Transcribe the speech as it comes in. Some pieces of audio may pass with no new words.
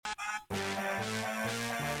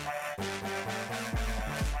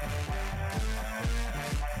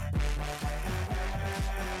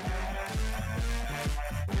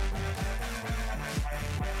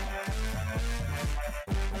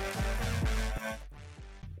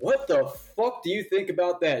What the fuck do you think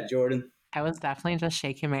about that, Jordan? I was definitely just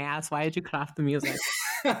shaking my ass. Why did you cut off the music?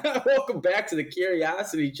 Welcome back to the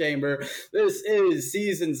Curiosity Chamber. This is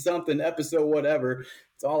season something, episode whatever.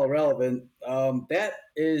 It's all irrelevant. That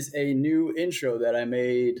is a new intro that I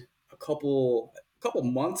made a couple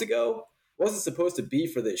months ago. Wasn't supposed to be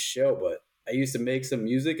for this show, but I used to make some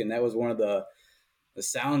music, and that was one of the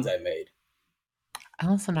sounds I made.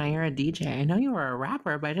 Oh, so now you're a DJ. I know you were a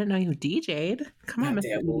rapper, but I didn't know you DJ'd. Come on, I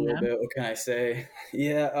Mr. dabble a little bit. What can I say?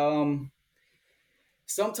 Yeah.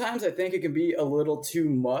 Sometimes I think it can be a little too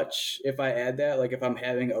much if I add that. Like if I'm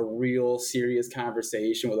having a real serious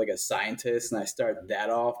conversation with like a scientist and I start that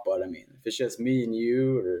off. But I mean, if it's just me and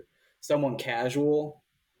you or someone casual,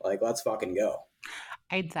 like let's fucking go.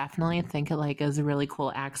 I definitely think it like is really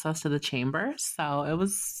cool access to the chamber. So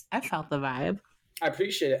I felt the vibe. I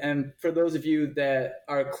appreciate it. And for those of you that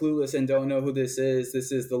are clueless and don't know who this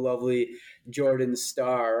is the lovely Jorddann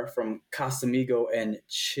Starr from Casamigo and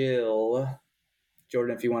Chill.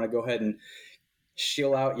 Jordan, if you want to go ahead and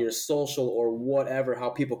shill out your social or whatever,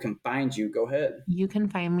 how people can find you, go ahead. You can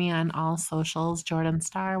find me on all socials, Jorddann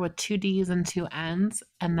Starr, with 2 D's and 2 N's,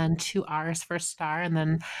 and then 2 R's for Starr. And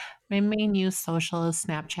then my main use social is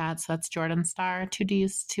Snapchat. So that's Jorddann Starr, 2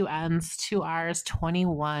 D's, 2 N's, 2 R's,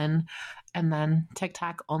 21. And then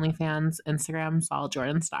TikTok, OnlyFans, Instagram, it's all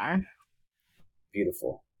Jorddann Starr.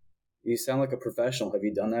 Beautiful. You sound like a professional. Have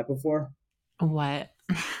you done that before? What?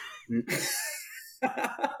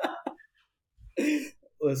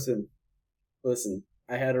 Listen.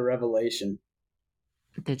 I had a revelation.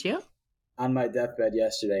 Did you? On my deathbed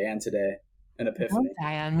yesterday and today. An epiphany. Don't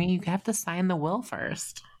die on me. You have to sign the will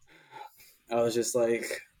first. I was just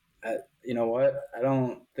like, you know what? I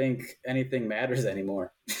don't think anything matters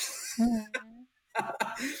anymore.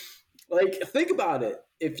 Like, think about it.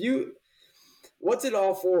 What's it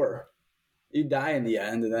all for? You die in the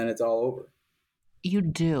end and then it's all over. You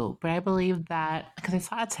do, but I believe that because I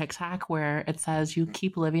saw a TikTok where it says you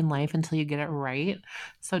keep living life until you get it right.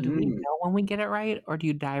 So do we know when we get it right, or do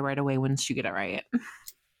you die right away once you get it right?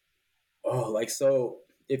 Oh, like so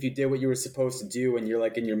if you did what you were supposed to do when you're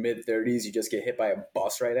like in your mid-30s, you just get hit by a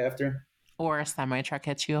bus right after? Or a semi-truck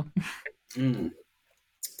hits you? Do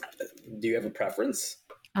you have a preference?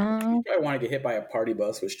 You probably want to get hit by a party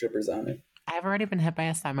bus with strippers on it. I've already been hit by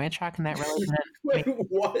a semi-truck, and that really didn't... Wait,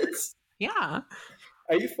 what? Yeah.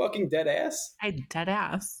 Are you fucking dead ass? I dead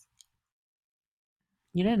ass.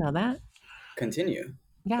 You didn't know that? Continue.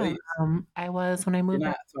 Yeah. I was, when I moved... You're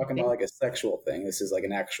not talking about like a sexual thing. This is like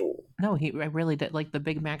an actual... No, I really did. Like the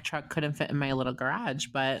Big Mac truck couldn't fit in my little garage,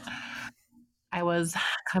 but I was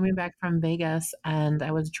coming back from Vegas and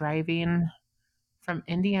I was driving from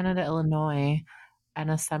Indiana to Illinois,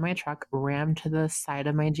 and a semi-truck rammed to the side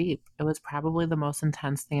of my Jeep. It was probably the most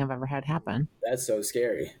intense thing I've ever had happen. That's so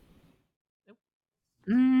scary.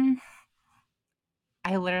 It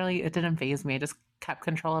didn't faze me. I just kept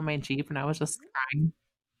control of my Jeep and I was just crying.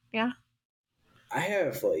 Yeah. I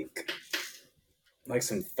have like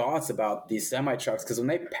some thoughts about these semi-trucks because when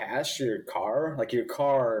they pass your car, like your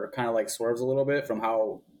car kind of like swerves a little bit from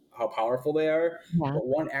how powerful they are, but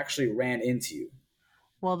one actually ran into you.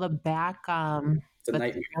 Well, the back, the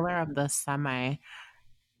trailer of the semi,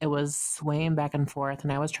 it was swaying back and forth,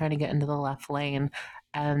 and I was trying to get into the left lane,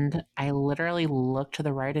 and I literally looked to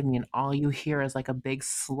the right of me, and all you hear is like a big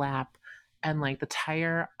slap, and like the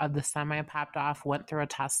tire of the semi popped off, went through a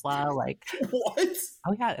Tesla. Like what?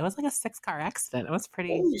 Oh yeah, it was like a 6-car accident. It was pretty.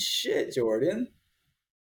 Holy shit, Jordan!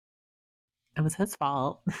 It was his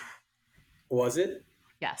fault. Was it?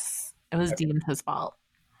 Yes, it was deemed his fault.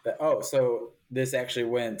 Oh, so this actually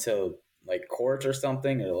went to like court or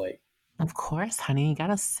something, or like? Of course, honey. You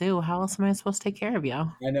gotta sue. How else am I supposed to take care of you?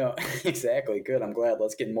 I know. Exactly. Good. I'm glad.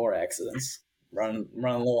 Let's get more accidents. Running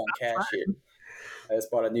low on cash here. I just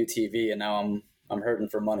bought a new TV and now I'm hurting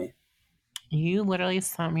for money. You literally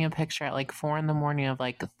sent me a picture at like 4 a.m. of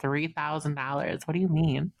like $3,000. What do you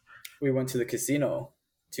mean? We went to the casino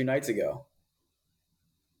 2 nights ago.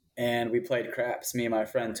 And we played craps, me and my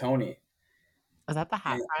friend Tony. Is that the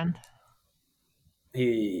hot friend?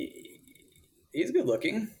 He's good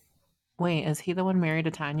looking. Wait, is he the one married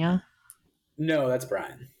to Tanya? No, that's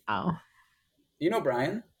Brian. Oh. You know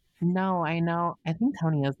Brian? No, I know. I think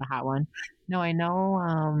Tony is the hot one. No, I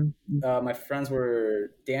know. My friends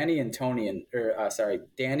were Danny and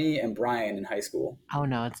Danny and Brian in high school. Oh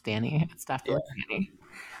no, it's Danny. It's definitely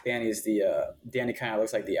Danny. Danny kind of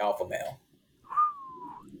looks like the alpha male.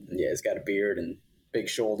 Yeah, he's got a beard and big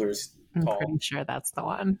shoulders. I'm pretty sure that's the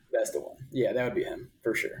one. That's the one. Yeah, that would be him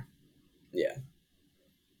for sure. Yeah.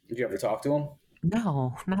 Did you ever talk to him?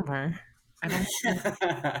 No, never.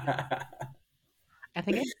 I I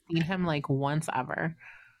think I've seen him like once ever.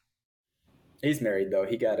 He's married though.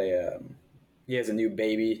 He has a new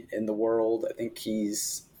baby in the world. I think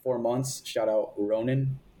he's 4 months. Shout out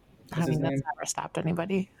Ronan. I Is his mean, that's name? never stopped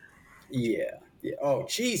anybody. Yeah. Yeah. Oh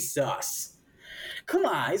Jesus! Come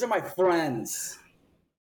on, these are my friends.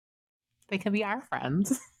 They could be our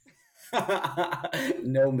friends.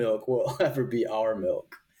 No milk will ever be our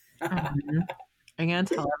milk. Mhm. Are you going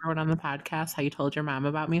to tell everyone on the podcast how you told your mom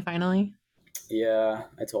about me finally? Yeah,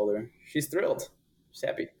 I told her. She's thrilled. She's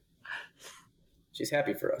happy. She's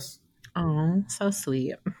happy for us. Oh, so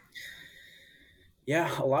sweet. Yeah,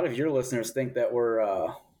 a lot of your listeners think that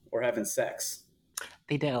we're having sex.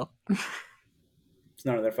 They do. It's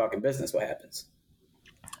none of their fucking business what happens.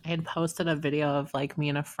 I had posted a video of like me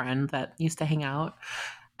and a friend that used to hang out,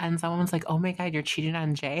 and someone was like, "Oh my god, you're cheating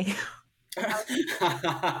on Jay."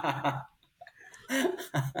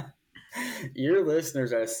 Your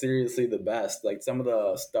listeners are seriously the best. Like some of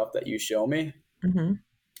the stuff that you show me, Mm-hmm.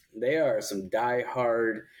 they are some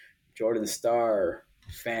die-hard Jorddann Starr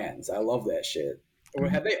fans. I love that shit. Or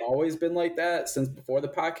have they always been like that since before the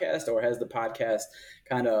podcast, or has the podcast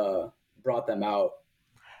kind of brought them out?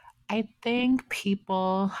 I think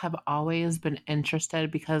people have always been interested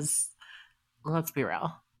because, let's be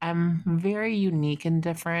real, I'm very unique in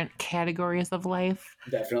different categories of life.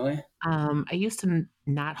 Definitely. I used to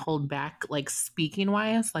not hold back, like speaking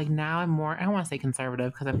wise. Like now I'm more, I don't want to say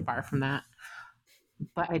conservative because I'm far from that,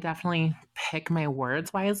 but I definitely pick my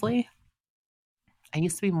words wisely. I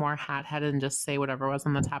used to be more hot headed and just say whatever was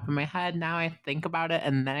on the top of my head. Now I think about it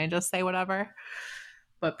and then I just say whatever.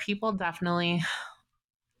 But people definitely,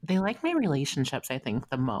 they like my relationships, I think,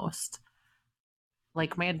 the most.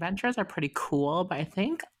 Like my adventures are pretty cool, but I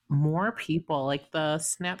think more people like the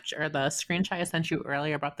snap or the screenshot I sent you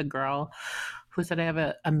earlier about the girl who said I have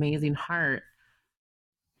an amazing heart.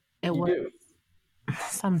 It You was do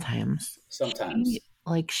sometimes sometimes.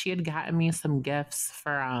 she had gotten me some gifts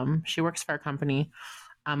for she works for a company,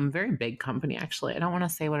 very big company actually. I don't want to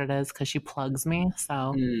say what it is because she plugs me.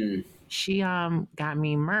 So Mm, she got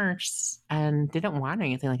me merch and didn't want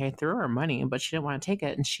anything. Like I threw her money, but she didn't want to take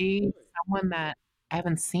it. And she's someone that I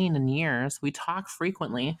haven't seen in years. We talk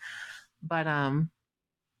frequently, but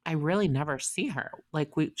I really never see her.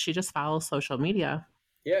 Like she just follows social media.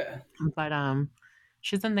 yeah. But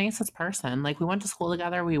she's the nicest person. Like we went to school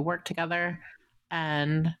together, we worked together,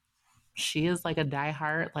 and she is like a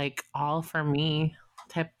diehard, like all for me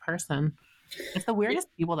type person. It's the weirdest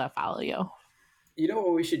people that follow you. You know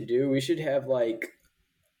what we should do? We should have like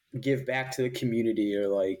give back to the community, or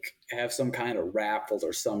like have some kind of raffles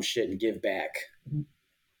or some shit and give back.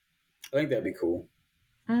 I think that'd be cool.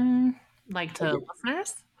 Mm, like Like to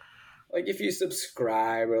listeners like if you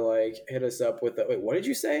subscribe or like hit us up with the wait, what did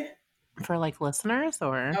you say? for like listeners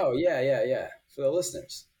or Oh yeah. For the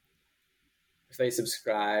listeners. If they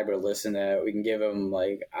subscribe or listen to it, we can give them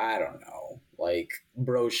like I don't know, like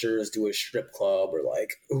brochures to a strip club or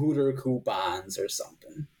like Hooter coupons or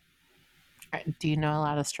something. do you know a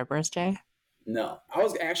lot of strippers, Jay? No, I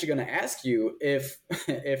was actually going to ask you if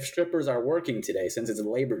if strippers are working today since it's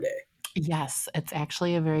Labor Day. Yes, it's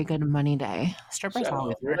actually a very good money day. Strippers Shut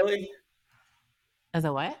always up! work. Really? Is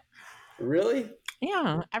it what? Really?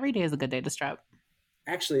 Yeah, every day is a good day to strip.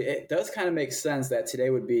 Actually, it does kind of make sense that today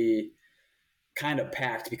would be kind of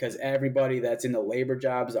packed because everybody that's in the labor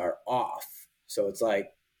jobs are off. So it's like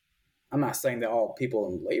I'm not saying that all people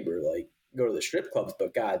in labor like go to the strip clubs,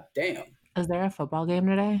 but god damn. Is there a football game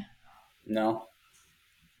today? No,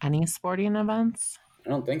 Any sporting events? I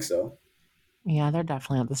don't think so. Yeah, they're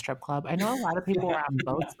definitely at the strip club. I know a lot of people were on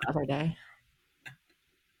boats the other day.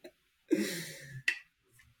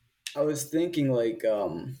 I was thinking like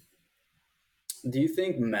do you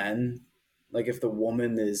think men like if the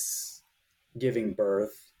woman is giving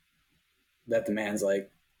birth that the man's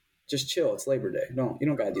like just chill, it's Labor Day. You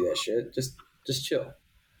don't got to do that shit. Just chill.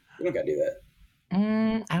 You don't got to do that.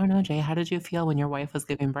 I don't know, Jay. How did you feel when your wife was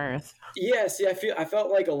giving birth? Yeah, see, I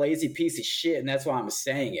felt like a lazy piece of shit, and that's why I'm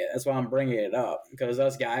saying it. That's why I'm bringing it up because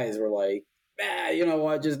us guys were like, you know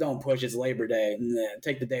what? Just don't push. It's Labor Day. Nah,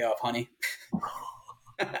 take the day off, honey.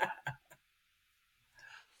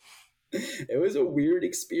 It was a weird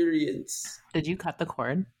experience. Did you cut the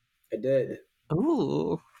cord? I did.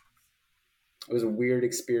 Ooh, It was a weird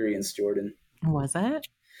experience, Jorddann. was it?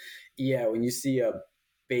 Yeah, when you see a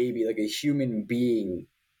baby, like a human being,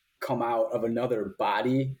 come out of another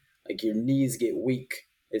body, like your knees get weak.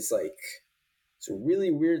 It's like it's a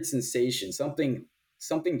really weird sensation. Something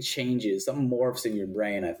changes, something morphs in your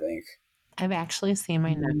brain, I think. I've actually seen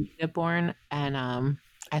my nephew get born, and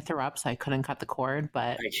I threw up, so I couldn't cut the cord.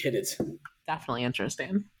 But I get it. definitely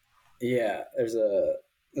interesting. Yeah, there's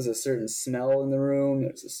a certain smell in the room.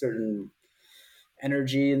 There's a certain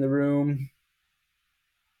energy in the room,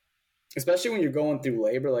 especially when you're going through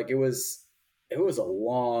labor. Like it was a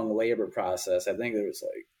long labor process. I think it was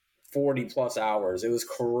like 40 plus hours. It was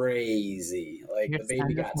crazy. Like Your the son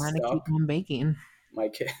baby just got wanted to keep stuck. on baking. My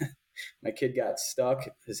kid, my kid got stuck.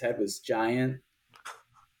 His head was giant,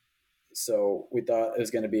 so we thought it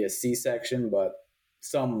was going to be a C-section. But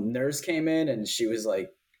some nurse came in and she was like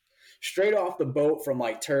straight off the boat from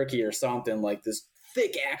like Turkey or something, like this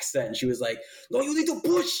thick accent. And she was like, "No, you need to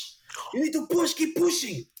push. You need to push. Keep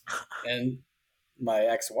pushing." And my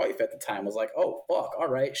ex-wife at the time was like, "Oh fuck, all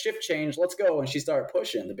right, shift change, let's go." And she started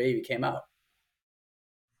pushing. The baby came out.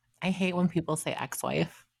 I hate when people say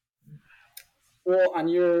ex-wife. Well, on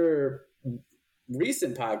your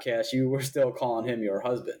recent podcast, you were still calling him your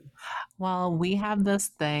husband. Well, we have this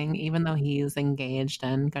thing, even though he's engaged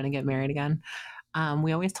and going to get married again.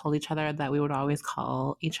 We always told each other that we would always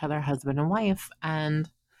call each other husband and wife. And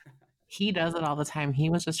he does it all the time. He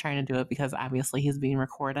was just trying to do it because obviously he's being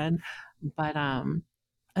recorded. But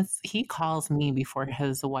he calls me before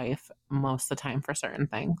his wife most of the time for certain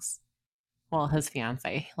things. Well, his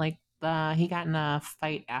fiance. Like he got in a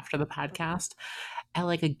fight after the podcast at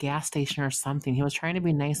like a gas station or something. He was trying to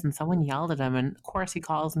be nice and someone yelled at him, and of course he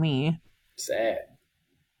calls me. Sad.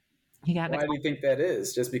 He got in Why do you think that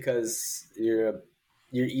is? Just because you're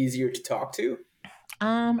easier to talk to?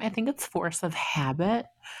 I think it's force of habit.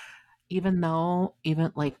 Even though,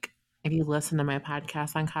 even like if you listen to my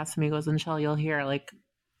podcast on Casamigos and Chill, you'll hear like,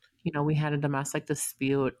 we had a domestic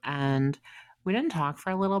dispute and we didn't talk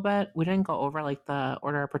for a little bit. We didn't go over like the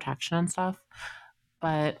order of protection and stuff,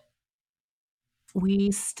 but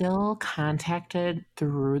we still contacted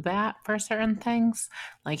through that for certain things.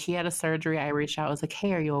 Like he had a surgery. I reached out, I was like,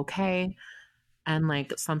 "Hey, are you okay?" And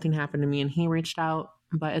like something happened to me and he reached out.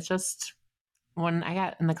 But it's just when I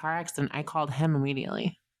got in the car accident, I called him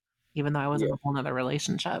immediately, even though I was in Yeah. a whole nother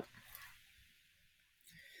relationship.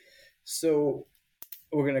 So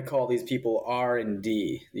we're gonna call these people R and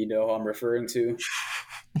D. You know who I'm referring to?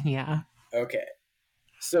 Yeah. Okay.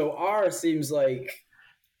 So R seems like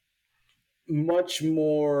much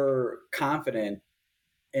more confident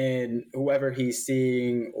in whoever he's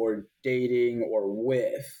seeing or dating or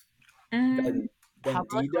with Mm, than D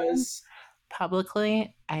publicly, does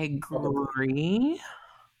publicly, I publicly. agree.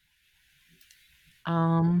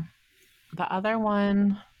 Um, the other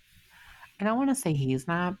one, I don't want to say he's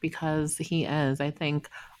not because he is. I think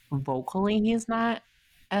vocally he's not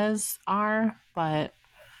as R, but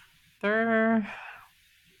they're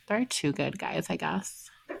they're two good guys, I guess.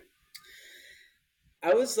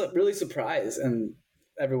 I was really surprised, and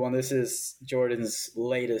everyone, this is Jordan's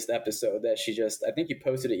latest episode that she just. I think you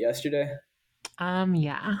posted it yesterday.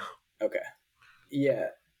 Yeah. Okay, yeah,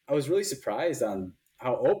 I was really surprised on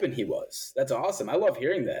how open he was. That's awesome. I love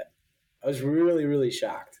hearing that. I was really, really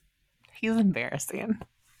shocked. He's embarrassing.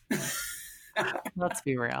 Let's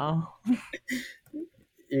be real.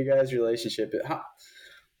 You guys' relationship. How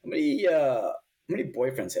many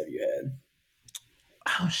boyfriends have you had?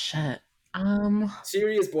 Oh shit.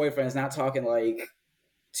 Serious boyfriends, not talking like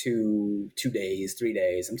 2 days, 3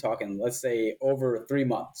 days. I'm talking, let's say, over 3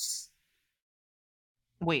 months.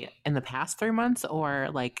 Wait, in the past 3 months or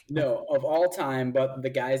like No, of all time, but the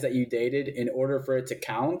guys that you dated, in order for it to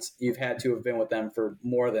count, you've had to have been with them for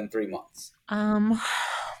more than 3 months. um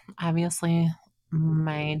obviously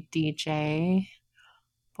my DJ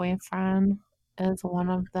boyfriend is one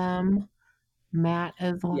of them. Matt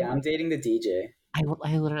is one Yeah, of I'm dating the DJ.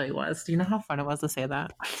 I literally was. Do you know how fun it was to say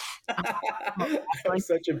that? I That like was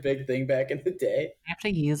such a big thing back in the day. I have to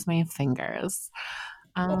use my fingers.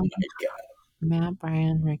 Oh Um, my god. Matt,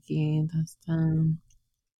 Brian, Ricky, Dustin.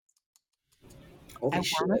 I Holy wanna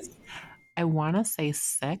shit. I wanna say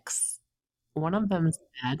six. One of them's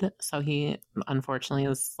dead, so he unfortunately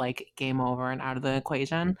is like game over and out of the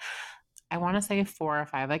equation. I want to say four or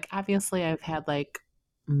five. Like, obviously, I've had like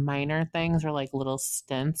minor things or like little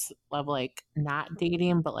stints of like not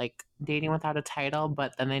dating, but like dating without a title,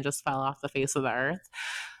 but then they just fell off the face of the earth.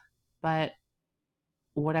 But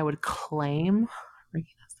what I would claim,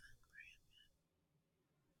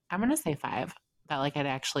 I'm going to say five that like I'd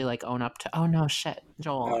actually like own up to. Oh no, shit,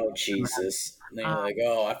 Joel. Oh Jesus. And Um, you're like,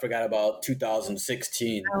 oh, I forgot about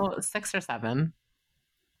 2016. no, 6 or 7.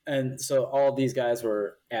 And so all these guys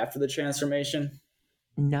were after the transformation.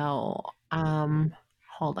 No.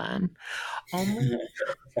 Hold on. Only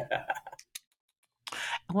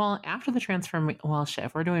well after the transformation. Well, shit.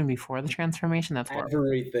 If we're doing before the transformation, that's horrible.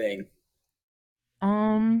 Everything.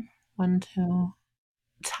 One, two.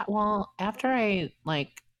 Well, after I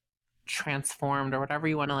like transformed or whatever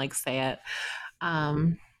you want to like say it.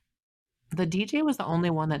 Um, the DJ was the only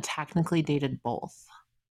one that technically dated both.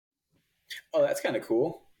 Oh, that's kind of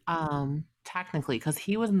cool. Technically, because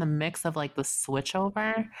he was in the mix of like the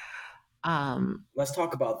switchover. Let's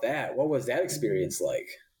talk about that. What was that experience like?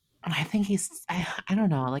 I think I don't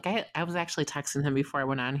know. Like I was actually texting him before I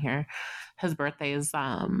went on here. His birthday is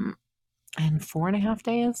in 4.5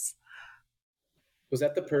 days. Was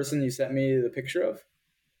that the person you sent me the picture of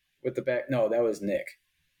with the back? No, that was Nick.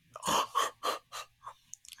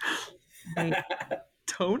 Wait,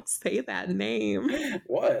 don't say that name.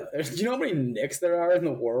 What? Do you know how many Nicks there are in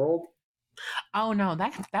the world? Oh no,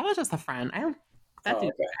 that was just a friend. Oh, okay.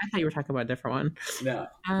 I thought you were talking about a different one. No.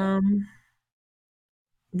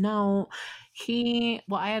 No,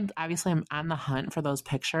 well, I had obviously I'm on the hunt for those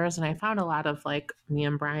pictures and I found a lot of like me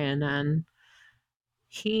and Brian and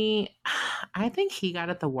I think he got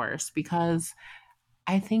it the worst because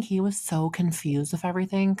I think he was so confused with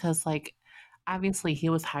everything because like obviously he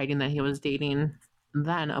was hiding that he was dating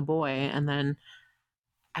then a boy and then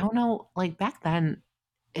I don't know, like back then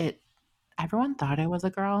it everyone thought I was a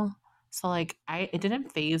girl. So like it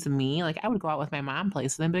didn't phase me. Like I would go out with my mom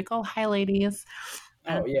places and be like, oh hi ladies.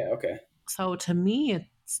 And Oh, yeah. Okay. so to me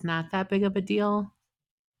it's not that big of a deal.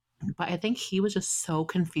 But I think he was just so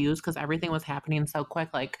confused because everything was happening so quick.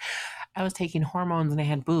 Like I was taking hormones and I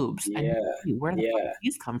had boobs. And Yeah. where the fuck Yeah. did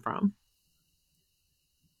these come from?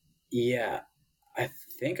 Yeah. I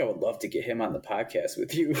think I would love to get him on the podcast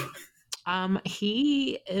with you.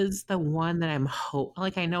 He is the one that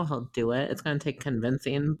like I know he'll do it. It's gonna take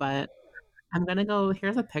convincing, but I'm gonna go.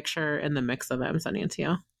 Here's a picture in the mix of it. I'm sending it to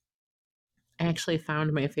you. I actually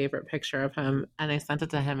found my favorite picture of him and I sent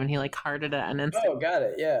it to him and he like hearted it on Instagram. Oh, got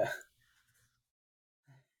it. Yeah.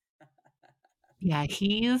 Yeah,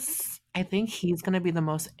 I think he's gonna be the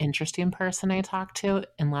most interesting person I talk to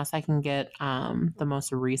unless I can get the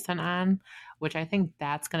most recent on, which I think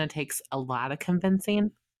that's gonna take a lot of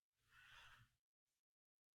convincing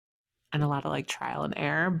and a lot of like trial and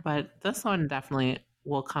error. But this one definitely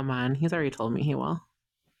will come on. He's already told me he will.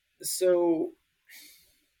 So,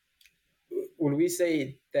 would we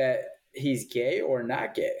say that he's gay or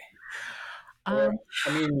not gay? Or, Um,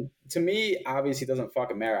 I mean, to me, obviously, it doesn't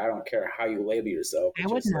fucking matter. I don't care how you label yourself. I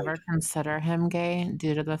It's would just like, never consider him gay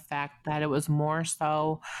due to the fact that it was more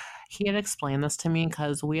so he had explained this to me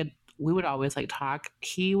because we would always like talk.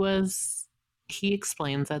 He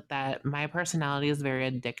explains it that my personality is very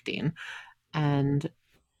addicting and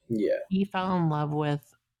yeah. he fell in love with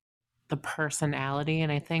the personality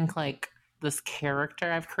and I think like this character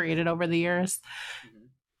I've created over the years. Mm-hmm.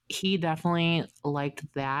 He definitely liked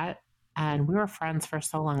that and we were friends for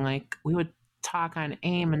so long. Like we would talk on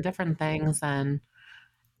AIM and different things and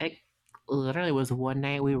it literally was one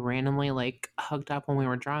night we randomly like hooked up when we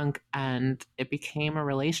were drunk and it became a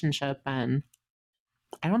relationship and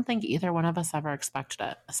I don't think either one of us ever expected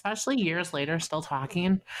it, especially years later still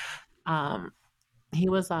talking. um he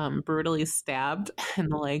was brutally stabbed in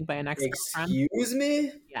the leg by an ex-girlfriend. Excuse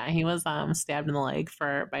me? Yeah, he was stabbed in the leg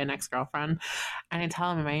by an ex-girlfriend and I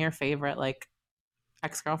tell him, am I your favorite like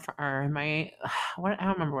ex-girlfriend or am I what I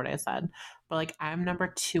don't remember what I said, but like I'm number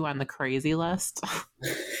 2 on the crazy list.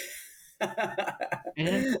 I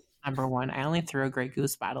didn't number 1. I only threw a Grey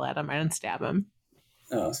Goose bottle at him. I didn't stab him.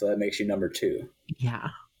 Oh, so that makes you number 2. Yeah.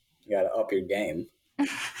 You got to up your game. I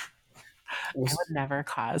would never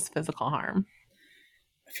cause physical harm.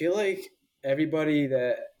 I feel like a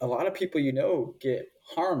lot of people get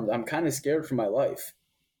harmed. I'm kind of scared for my life.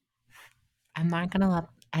 I'm not going to let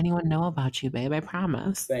anyone know about you, babe. I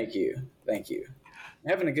promise. Thank you. Thank you. I'm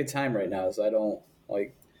having a good time right now, so I don't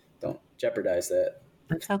jeopardize that.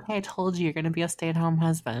 It's okay. I told you you're going to be a stay-at-home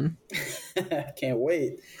husband. Can't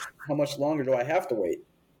wait. How much longer do I have to wait?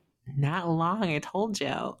 Not long. I told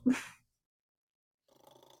you.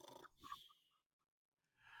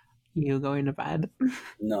 You going to bed?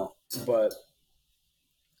 No, but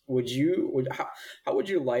how would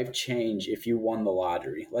your life change if you won the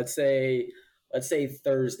lottery? Let's say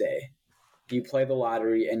Thursday, you play the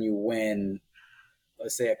lottery and you win,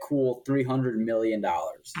 let's say, a cool $300 million.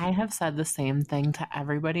 I have said the same thing to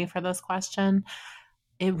everybody for this question.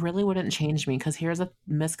 It really wouldn't change me because here's a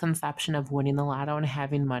misconception of winning the lotto and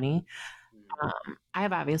having money.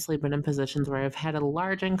 I've obviously been in positions where I've had a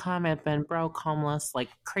large income, I've been broke, homeless, like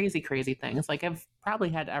crazy, crazy things. Like I've probably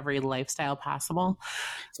had every lifestyle possible.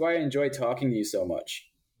 That's why I enjoy talking to you so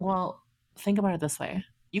much. Well, think about it this way.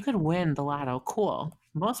 You could win the lotto. Cool.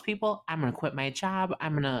 Most people, I'm going to quit my job.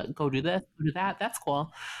 I'm going to go do this, do that. That's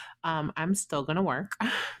cool. I'm still going to work.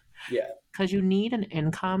 Yeah. because you need an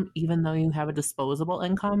income even though you have a disposable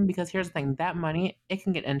income. Because here's the thing, that money, it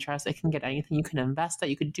can get interest, it can get anything. You can invest it,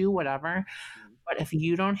 you could do whatever. Mhm. But if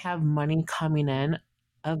you don't have money coming in,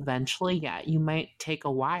 eventually, yeah, you might take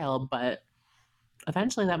a while, but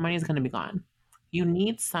eventually that money is going to be gone. You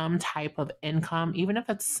need some type of income, even if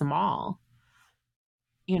it's small.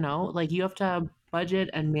 Like you have to budget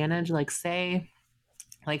and manage, like, say,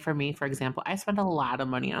 like for me, for example, I spend a lot of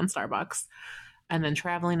money on Starbucks and then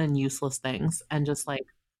traveling and useless things and just like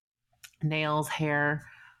nails, hair.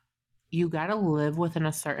 You got to live within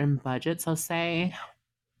a certain budget. So say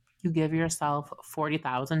you give yourself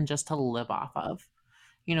 40,000 just to live off of.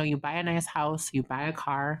 You buy a nice house, you buy a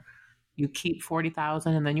car, you keep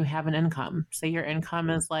 40,000 and then you have an income. Say your income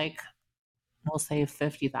is like, we'll say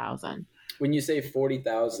 50,000. When you say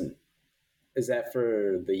 40,000, is that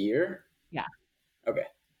for the year? Yeah. Okay.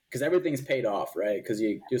 Because everything's paid off, right? Because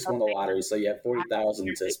you just won the lottery, so you have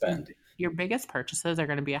 40,000 to spend. Your biggest purchases are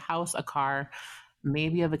going to be a house, a car,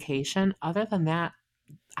 maybe a vacation. Other than that,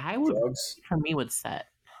 I would, Drugs. for me, would set.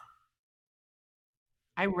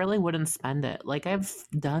 I really wouldn't spend it. Like I've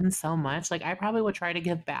done so much. Like I probably would try to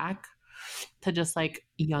give back to just like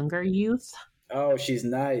younger youth. Oh, she's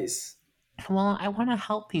nice. Well, I want to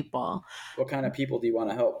help people. What kind of people do you want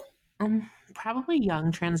to help? Probably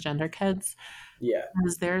young transgender kids, Yeah.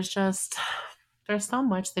 because there's so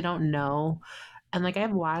much they don't know. And like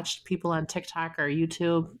I've watched people on TikTok or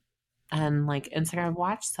YouTube and like Instagram, I've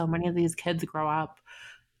watched so many of these kids grow up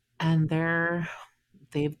and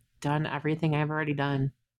they've done everything I've already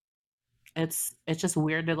done. It's just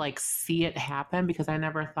weird to like see it happen because I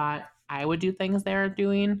never thought I would do things they're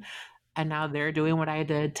doing, and now they're doing what I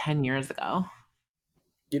did 10 years ago.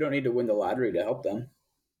 You don't need to win the lottery to help them.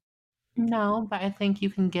 No, but I think you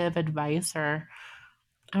can give advice, or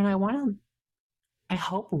and I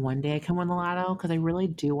hope one day I can win the lotto because I really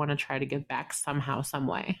do want to try to give back somehow, some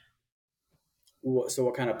way. So,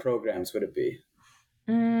 what kind of programs would it be?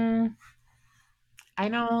 Mm, I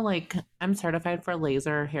know, like, I'm certified for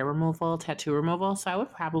laser hair removal, tattoo removal, so I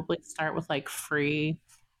would probably start with like free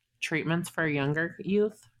treatments for younger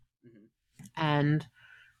youth Mhm. and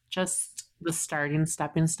just the starting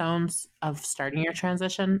stepping stones of starting your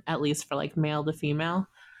transition, at least for like male to female.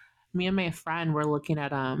 Me and my friend were looking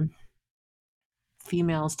at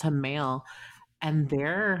females to male, and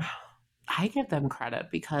I give them credit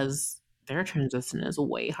because their transition is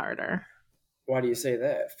way harder. Why do you say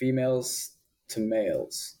that? Females to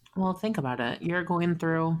males. Well, think about it. You're going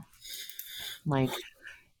through like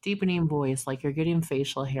deepening voice, like you're getting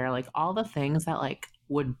facial hair, like all the things that like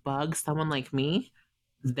would bug someone like me,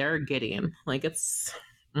 they're getting. Like it's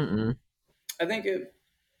mm-mm. I think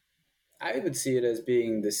I would see it as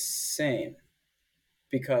being the same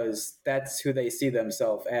because that's who they see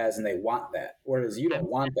themselves as and they want that. Whereas you I'm don't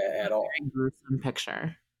want that a at all. very gruesome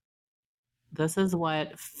picture. This is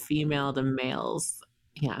what female to males,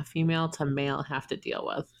 yeah, female to male have to deal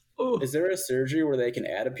with. Oh, Is there a surgery where they can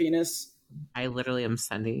add a penis? I literally am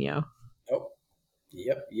sending you. Oh,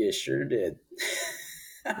 yep, you sure did.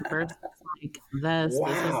 Versus like this is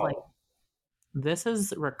like Wow. this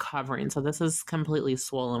is recovering. So this is completely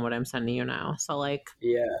swollen what I'm sending you now. So like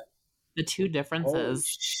Yeah. the two Holy differences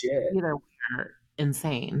shit. either way are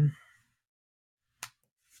insane.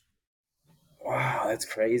 Wow, that's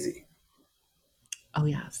crazy. Oh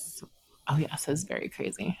yes. Oh yes, it's very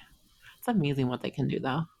crazy. It's amazing what they can do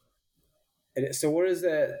though. So, what is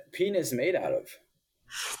that penis made out of?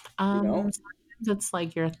 You know? Sometimes it's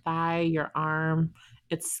like your thigh, your arm,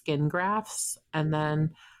 it's skin grafts, and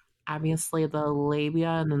then obviously the labia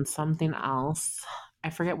and then something else. I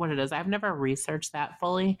forget what it is. I've never researched that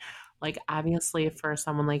fully. Like obviously for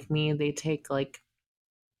someone like me, they take like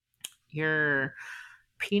your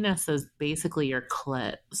penis is basically your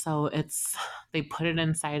clit. So they put it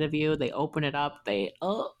inside of you, they open it up, it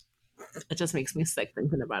just makes me sick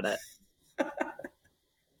thinking about it.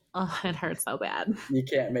 Oh, it hurts so bad. You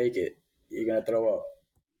can't make it. You're going to throw up.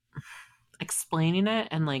 Explaining it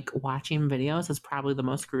and like watching videos is probably the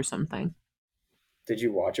most gruesome thing. Did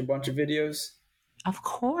you watch a bunch of videos? Of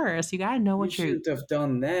course, you gotta know You what you're. shouldn't have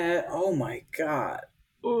done that. Oh my God.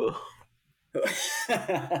 Ugh.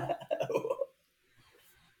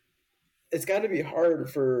 It's got to be hard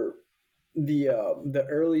for the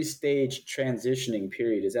early stage transitioning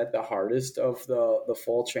period. Is that the hardest of the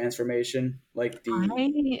full transformation? Like the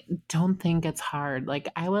I don't think it's hard. Like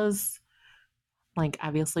I was like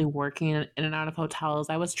obviously working in and out of hotels.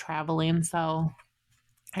 I was traveling, so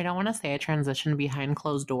I don't want to say I transitioned behind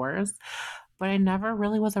closed doors, but I never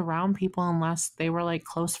really was around people unless they were like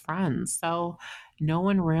close friends. So no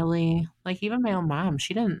one really, like even my own mom,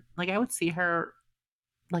 she didn't like I would see her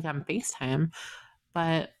like on FaceTime,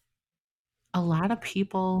 but a lot of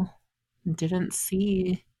people didn't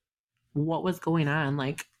see what was going on.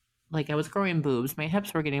 Like I was growing boobs, my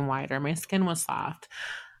hips were getting wider, my skin was soft.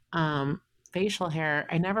 Um, Facial hair,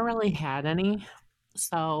 I never really had any.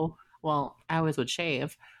 So, well, I always would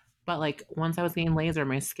shave, but like once I was getting laser,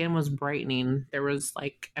 my skin was brightening. There was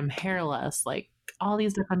like I'm hairless, like all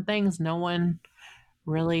these different things. No one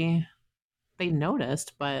really they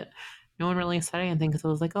noticed, but no one really said anything because it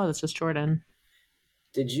was like, oh, that's just Jorddann.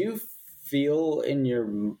 Did you feel in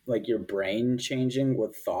your brain changing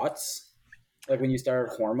with thoughts, like when you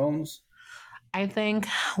started hormones? I think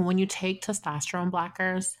when you take testosterone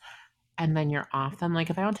blockers and then you're off them, like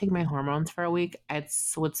if I don't take my hormones for a week,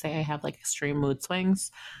 would say I have like extreme mood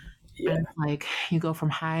swings. Yeah. And like you go from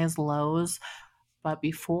highs, lows. But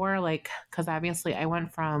before, like, because obviously I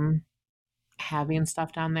went from having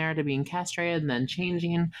stuff down there to being castrated and then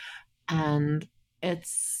changing. And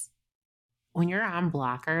it's when you're on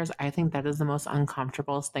blockers, I think that is the most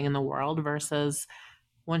uncomfortable thing in the world versus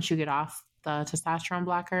once you get off the testosterone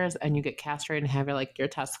blockers and you get castrated and have your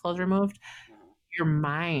testicles removed, your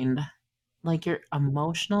mind, like your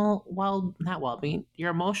emotional, well, not well being, your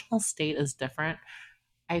emotional state is different.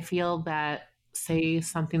 I feel that say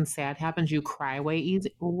something sad happens, you cry way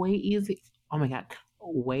easy, way easy. Oh my god,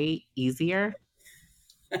 way easier.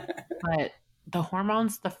 But the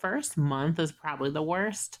hormones, the first month is probably the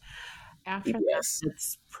worst. After that, Yes.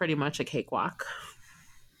 it's pretty much a cakewalk.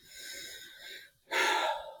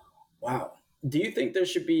 Wow. Do you think there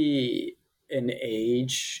should be an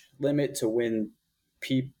age limit to when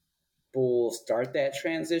people start that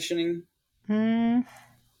transitioning? Hmm,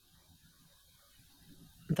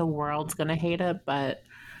 the world's gonna hate it, but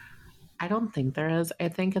I don't think there is. I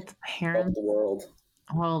think it's Fuck parents. the world.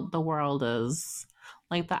 Well, the world is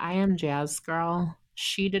like the I Am Jazz girl.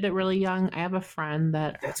 She did it really young. I have a friend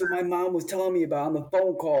that That's what my mom was telling me about on the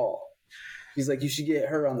phone call. She's like, you should get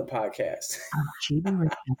her on the podcast. she be really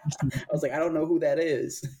I was like, I don't know who that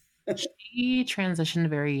is. she transitioned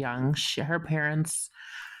very young. Her parents,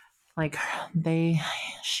 like, they,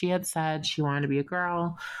 she had said she wanted to be a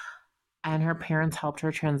girl, and her parents helped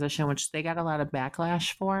her transition, which they got a lot of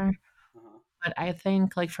backlash for. Uh-huh. But I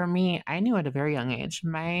think, like, for me, I knew at a very young age.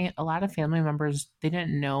 A lot of family members, they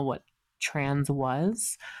didn't know what trans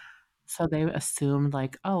was. So they assumed,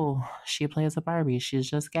 like, oh, she plays a Barbie. She's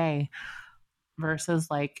just gay. Versus,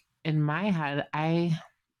 like, in my head,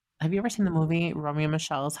 have you ever seen the movie Romeo and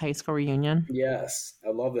Michelle's high school reunion? Yes, I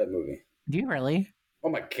love that movie. Do you really? Oh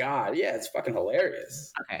my god, yeah, it's fucking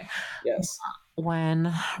hilarious. Okay. Yes.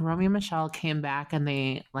 When Romeo and Michelle came back and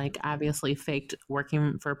they like obviously faked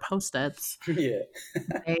working for Post-its, Yeah.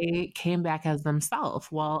 they came back as themselves.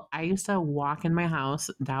 Well, I used to walk in my house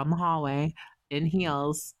down the hallway in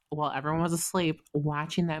heels while everyone was asleep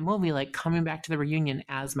watching that movie, like coming back to the reunion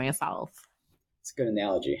as myself. It's a good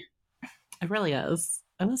analogy. It really is.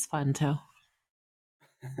 It was fun too.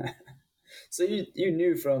 So you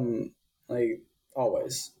knew from like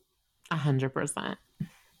always. 100%.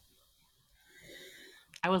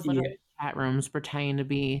 I was literally Yeah. in chat rooms pretending to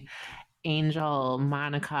be Angel,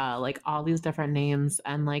 Monica, like all these different names.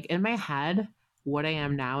 And like in my head, what I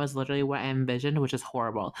am now is literally what I envisioned, which is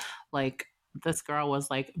horrible. Like this girl was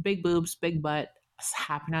like big boobs, big butt,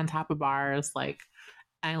 hopping on top of bars. Like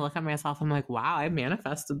I look at myself, I'm like, wow, I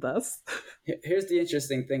manifested this. Here's the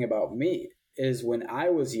interesting thing about me is when I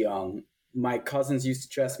was young, my cousins used to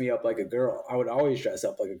dress me up like a girl. I would always dress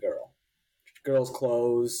up like a girl. Girls'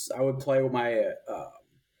 clothes. I would play with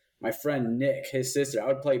my friend Nick, his sister. I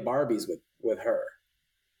would play Barbies with her,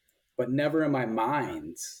 but never in my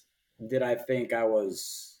mind did I think I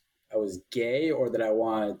was gay or that I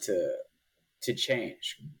wanted to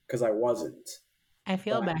change because I wasn't. I But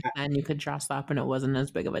feel back then you could dress up and it wasn't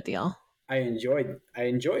as big of a deal. I enjoyed it. I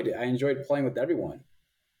enjoyed playing with everyone.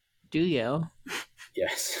 Do you?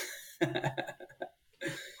 Yes.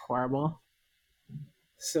 Horrible.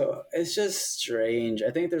 So it's just strange.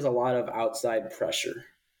 I think there's a lot of outside pressure,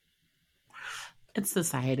 It's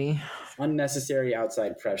society. unnecessary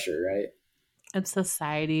outside pressure, right? It's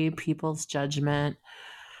society, people's judgment.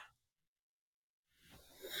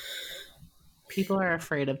 People are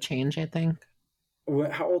afraid of change, I think.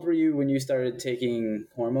 How old were you when you started taking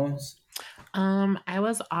hormones? I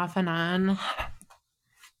was off and on.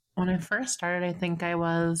 When I first started, I think I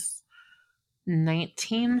was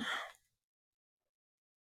 19.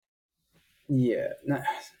 Yeah,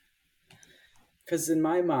 because in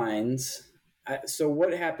my mind, so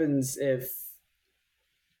what happens if,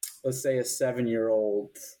 let's say, a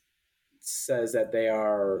 7-year-old says that they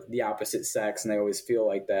are the opposite sex and they always feel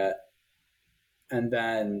like that? and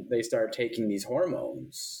then they start taking these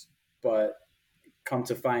hormones, but come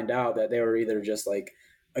to find out that they were either just like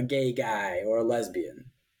a gay guy or a lesbian,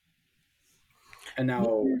 and You now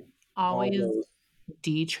can all always those.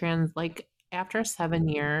 detrans, like after 7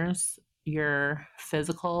 years, your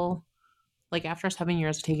physical, like after 7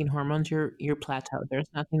 years of taking hormones, you're plateaued. There's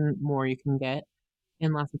nothing more you can get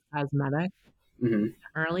unless it's cosmetic. Mhm.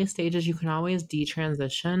 Early stages, you can always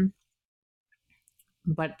detransition,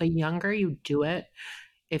 but the younger you do it,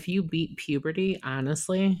 if you beat puberty,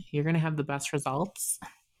 honestly, you're gonna have the best results.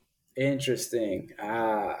 Interesting.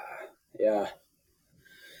 Yeah.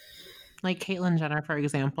 Like Caitlyn Jenner, for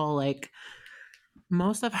example, like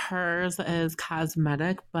most of hers is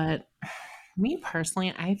cosmetic, but me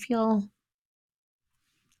personally, I feel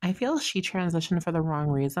she transitioned for the wrong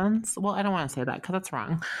reasons. Well, I don't want to say that because that's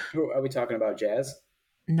wrong. Who are we talking about? Jazz?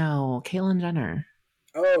 No, Caitlyn Jenner,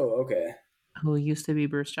 Oh, okay. who used to be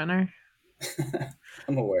Bruce Jenner.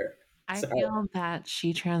 I'm aware. I Sorry. feel that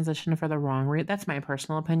she transitioned for the wrong reason. That's my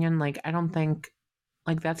personal opinion. Like, I don't think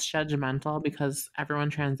like that's judgmental because everyone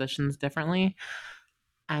transitions differently.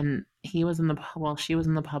 And she was in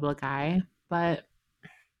the public eye, but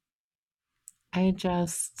I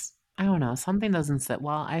don't know, something doesn't sit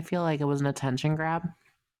well. I feel like it was an attention grab,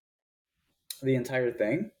 The entire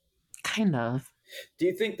thing. kind of. Do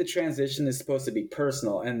you think the transition is supposed to be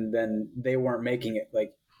personal, and then they weren't making it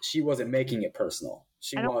like she wasn't making it personal?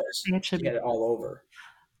 She I don't want was. to say it should She had be. it all over.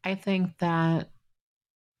 I think that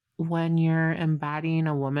when you're embodying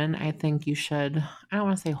a woman, I think you should, I don't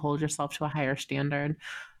want to say hold yourself to a higher standard,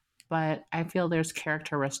 but I feel there's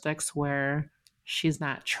characteristics where she's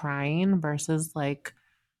not trying versus like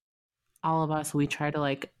all of us, we try to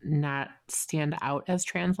like not stand out as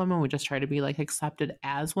trans women. We just try to be like accepted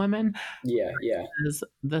as women. Yeah, yeah. Because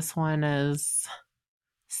this one is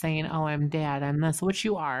saying, oh, I'm dad, I'm this, which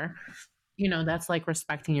you are. That's like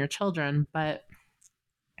respecting your children. But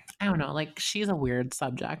I don't know, like she's a weird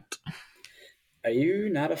subject. Are you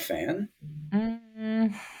not a fan?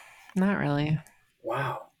 Mm, not really.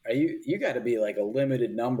 Wow. Are you got to be like a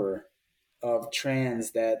limited number of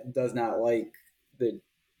trans that does not like the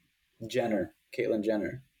Jenner, Caitlyn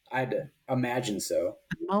Jenner. I'd imagine so.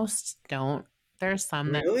 Most don't. There's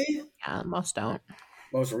some that, Really? yeah, most don't.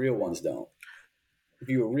 Most real ones don't. If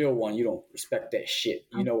you're a real one, you don't respect that shit.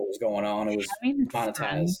 You know what was going on. It was Having monetized.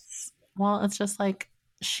 friends, well, it's just like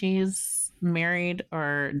she's married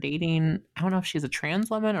or dating. I don't know if she's a trans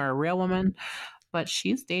woman or a real woman, but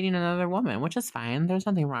she's dating another woman, which is fine. There's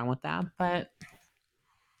nothing wrong with that. But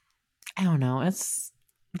I don't know. It's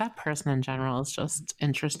that person in general is just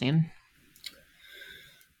interesting.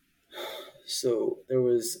 So there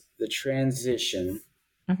was the transition,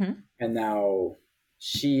 Hmm. and now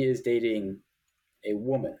she is dating a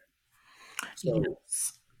woman. So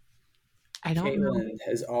Yes. I don't know. Caitlyn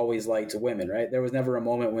has always liked women, right? There was never a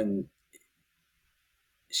moment when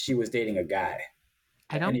she was dating a guy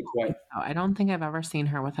I at don't any point. think so. I don't think I've ever seen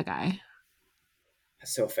her with a guy.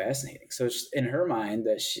 That's so fascinating. So in her mind,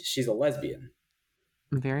 that she's a lesbian,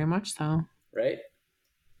 Very much so. right?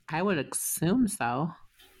 I would assume so.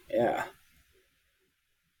 Yeah.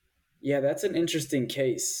 Yeah, that's an interesting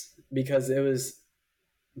case because it was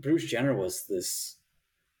Bruce Jenner was this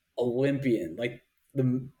Olympian, like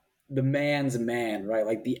the the man's man, right?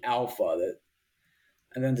 Like the alpha that,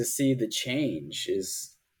 and then to see the change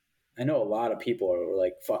is, I know a lot of people are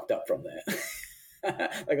like fucked up from that.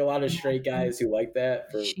 Like a lot of straight guys who like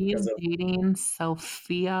that for She's because of, dating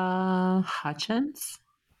Sophia Hutchins.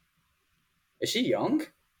 is she young?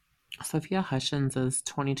 Sophia Hutchins is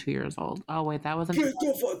 22 years old. Oh wait, that was in Get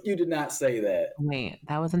the fuck, you did not say that.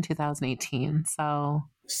 2018. So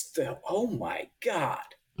Still, oh my god.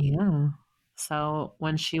 yeah. So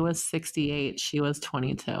when she was 68, she was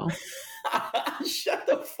 22. Shut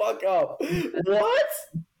the fuck up. What?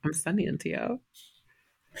 I'm sending it to you.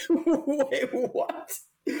 Wait, what?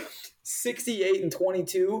 68 and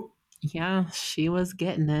 22? Yeah, she was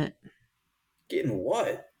getting it. Getting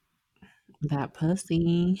what? That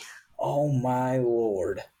pussy. Oh my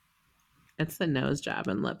lord. It's the nose job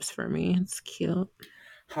and lips for me. It's cute.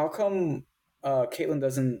 How come Caitlyn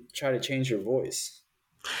doesn't try to change her voice?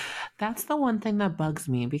 That's the one thing that bugs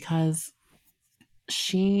me because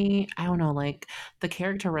I don't know, like the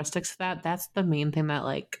characteristics of that's the main thing that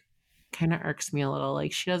like kind of irks me a little.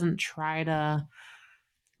 Like she doesn't try to,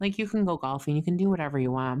 like you can go golfing, you can do whatever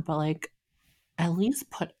you want, but like at least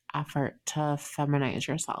put effort to feminize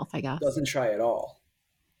yourself, I guess. Doesn't try at all.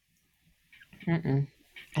 Mm-mm.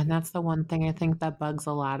 And that's the one thing I think that bugs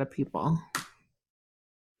a lot of people.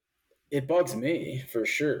 It bugs me for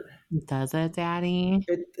sure. Does it, Daddy?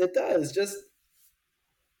 It does. Just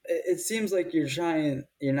it seems like you're trying.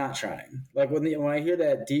 You're not trying. Like when I hear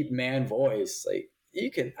that deep man voice, like you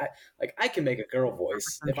can, I can make a girl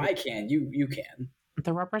voice. If I can, you can.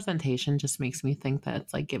 The representation just makes me think that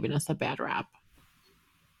it's like giving us a bad rap.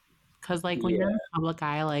 Because like when you're in Yeah. the public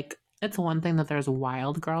eye, like it's one thing that there's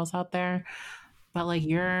wild girls out there, but like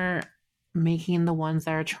you're making the ones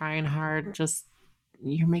that are trying hard just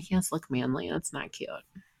you're making us look manly and it's not cute.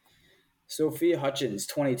 Sophia Hutchins,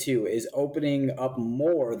 22, is opening up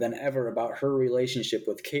more than ever about her relationship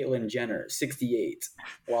with Caitlyn Jenner, 68.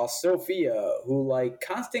 While Sophia, who, like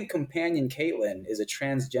constant companion Caitlyn, is a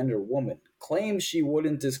transgender woman, claims she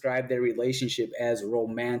wouldn't describe their relationship as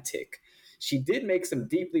romantic. She did make some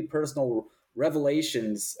deeply personal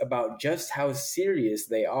revelations about just how serious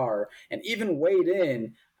they are and even weighed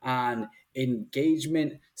in on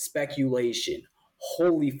engagement speculation.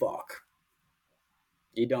 Holy fuck.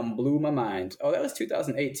 You done blew my mind. Oh, that was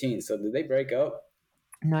 2018. So did they break up?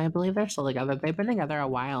 No, I believe they're still together. They've been together a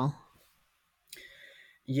while.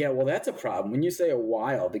 Yeah, well, that's a problem when you say a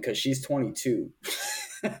while because she's 22.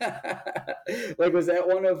 Like, was that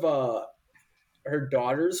one of her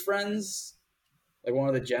daughter's friends? Like one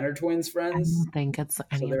of the Jenner twins' I friends? don't think it's So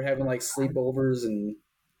any of they're having like sleepovers and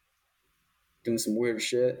doing some weird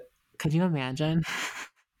shit. Could you imagine?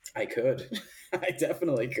 I could. I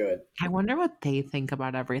definitely could. I wonder what they think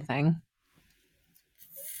about everything.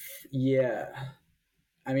 Yeah.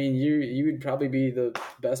 I mean, you would probably be the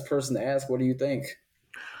best person to ask. What do you think?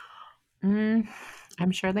 Mm,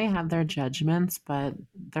 I'm sure they have their judgments, but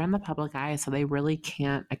they're in the public eye, so they really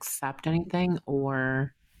can't accept anything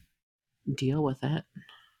or deal with it.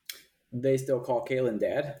 They still call Kaylin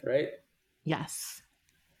dad, right? Yes.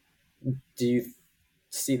 Do you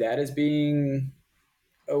see that as being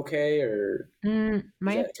okay, or is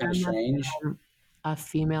My that kind of friend that's strange? a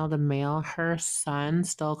female to male, her son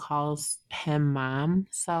still calls him mom.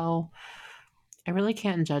 So I really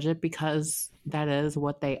can't judge it because that is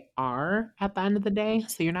what they are at the end of the day.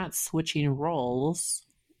 So you're not switching roles.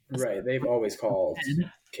 Right. They've always called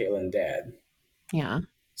Kaylin dad Yeah.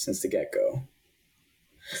 since the get go.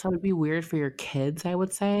 So it'd be weird for your kids, I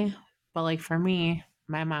would say. But like for me,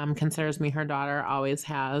 my mom considers me her daughter, always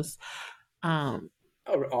has. Um,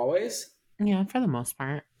 Oh, always? yeah, for the most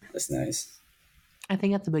part. That's nice. I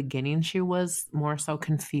think at the beginning she was more so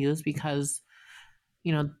confused because,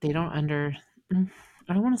 they don't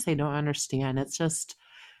I don't want to say don't understand. It's just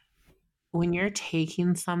when you're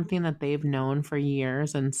taking something that they've known for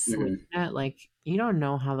years and switching Hmm. it, like you don't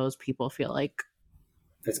know how those people feel like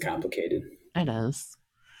That's complicated. it is.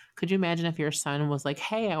 Could you imagine if your son was like,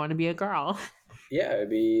 "Hey, I want to be a girl"? Yeah, it'd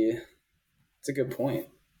be. It's a good point.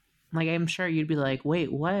 Like I'm sure you'd be like,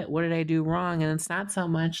 "Wait, what? What did I do wrong?" And it's not so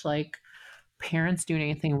much like parents doing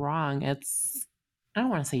anything wrong. It's I don't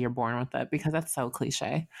want to say you're born with it because that's so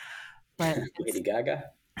cliche, but Lady Gaga.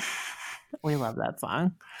 we love that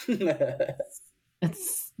song.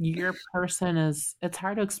 It's your person is it's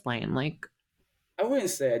hard to explain. Like I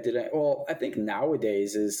wouldn't say I didn't. Well, I think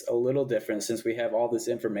nowadays is a little different since we have all this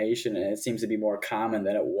information and it seems to be more common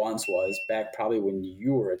than it once was back probably when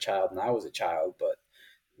you were a child and I was a child. But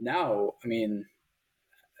now, I mean,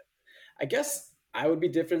 I guess I would be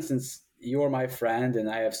different since you're my friend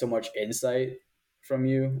and I have so much insight from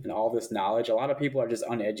you and all this knowledge. A lot of people are just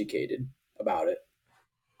uneducated about it.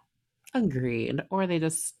 agreed. Or they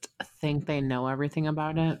just think they know everything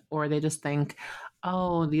about it, or they just think,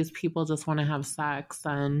 oh, these people just want to have sex.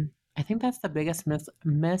 And I think that's the biggest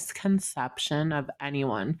misconception of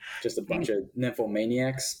anyone. Just a bunch of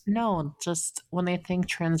nymphomaniacs. No, just when they think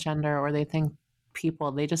transgender or they think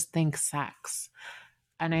people, they just think sex.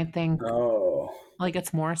 And I think Oh, like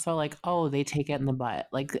it's more so like, oh, they take it in the butt.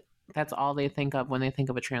 Like that's all they think of when they think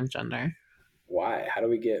of a transgender. why? How do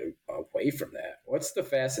we get away from that? What's the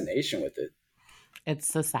fascination with it? It's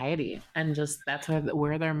society and just that's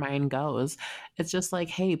where their mind goes. It's just like,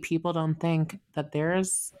 hey, people don't think that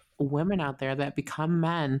there's women out there that become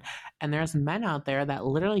men and there's men out there that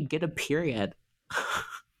literally get a period.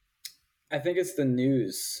 I think it's the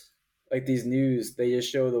news. Like these news, they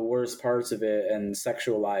just show the worst parts of it and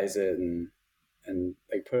sexualize it and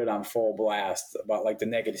like put it on full blast about like the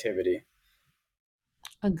negativity.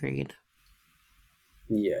 Agreed.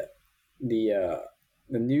 Yeah, the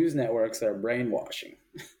news networks are brainwashing.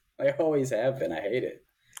 They always have been. I hate it.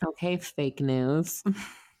 Okay, fake news.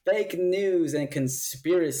 Fake news and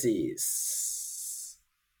conspiracies.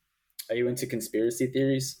 Are you into conspiracy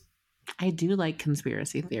theories? I do like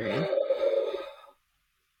conspiracy theories.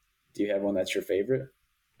 Do you have one that's your favorite?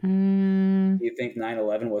 Mm, Do you think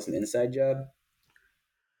 9/11 was an inside job?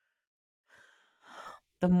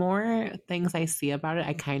 the more things I see about it,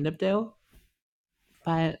 I kind of do.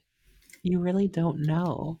 but you really don't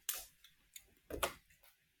know.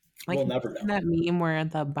 Like, We'll have never you know. seen that meme where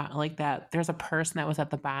like that there's a person that was at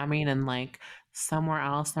the bombing and like somewhere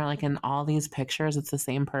else and they're like in all these pictures it's the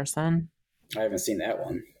same person? I haven't seen that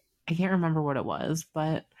one. I can't remember what it was,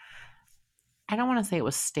 but I don't want to say it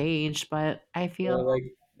was staged, but I Well, feel like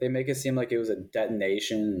they make it seem like it was a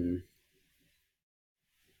detonation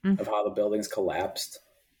mm, of how the buildings collapsed,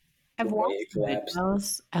 the I've way watched it collapsed.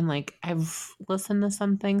 videos and like I've listened to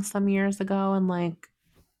some things some years ago and like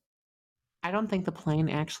I don't think the plane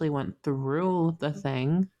actually went through the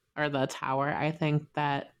thing or the tower. I think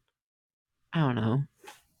that I don't know.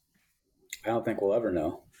 I don't think we'll ever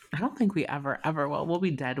know. I don't think we ever will. We'll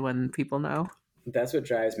be dead when people know. That's what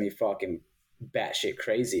drives me fucking batshit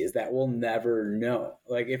crazy is that we'll never know.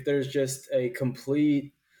 Like if there's just a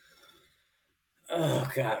complete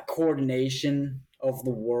coordination of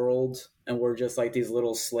the world and we're just like these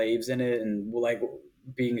little slaves in it and we're like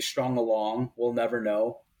being strung along, we'll never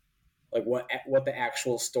know like what the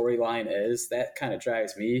actual storyline is. That kind of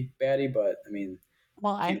drives me batty, but I mean,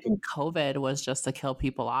 Well, I people, think COVID was just to kill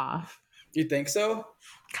people off. you think so?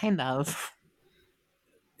 Kind of.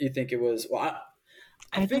 You think it was? Well,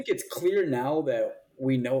 I I think don't it's clear now that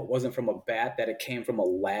we know it wasn't from a bat, that it came from a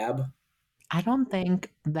lab. I don't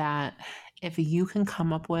think that if you can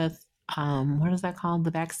come up with what is that called?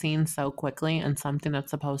 The vaccine so quickly and something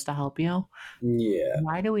that's supposed to help you. Yeah,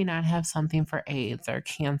 Why do we not have something for AIDS or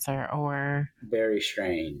cancer or very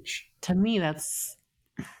strange. to me that's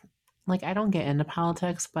like I don't get into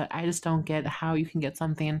politics, but I just don't get how you can get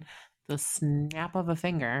something the snap of a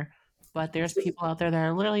finger. But there's people out there that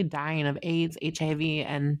are literally dying of AIDS, HIV,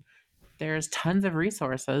 and there's tons of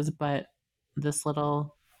resources, but this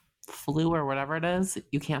little flu or whatever it is,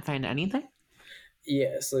 you can't find anything.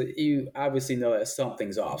 Yeah, so you obviously know that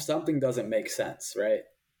something's off. Something doesn't make sense, right?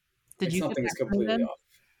 Did Like you get something is completely vaccinated? off.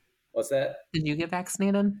 What's that? Did you get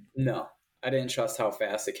vaccinated? No, I didn't trust how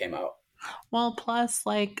fast it came out. Well, plus,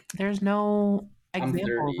 like, there's no I'm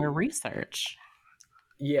examples or 30. research.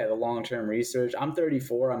 Yeah, the long term research. I'm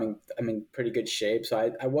 34. I'm in pretty good shape,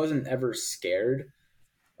 so I wasn't ever scared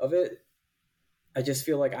of it. I just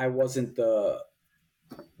feel like I wasn't the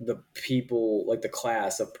people like the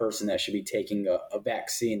class of person that should be taking a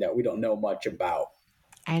vaccine that we don't know much about.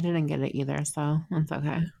 I didn't get it either, so it's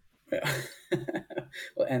okay. Yeah.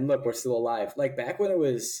 Well, and look, we're still alive. Like back when it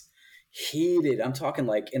was heated, I'm talking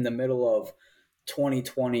like in the middle of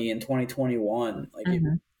 2020 and 2021. Hmm.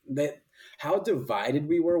 That how divided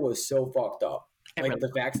we were was so fucked up. It Like really.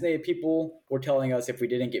 the vaccinated people were telling us if we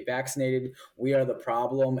didn't get vaccinated, we are the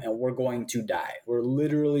problem and we're going to die. We're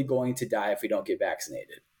literally going to die if we don't get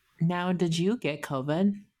vaccinated. Now, did you get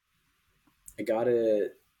COVID? I got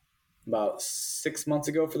it about 6 months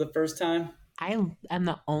ago for the first time. I am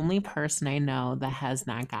the only person I know that has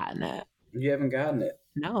not gotten it. You haven't gotten it.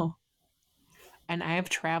 No. And I have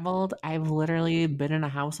traveled. I've literally been in a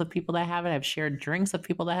house with people that have it. I've shared drinks with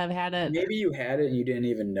people that have had it. Maybe you had it and you didn't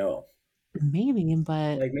even know. Maybe,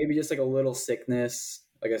 but Like maybe just like a little sickness,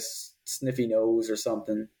 like a sniffy nose or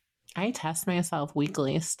something. I test myself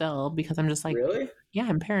weekly still because I'm just like, Really? yeah,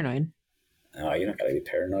 I'm paranoid. Oh, you're not gotta be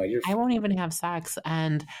paranoid. I won't even have sex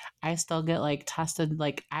and I still get like tested.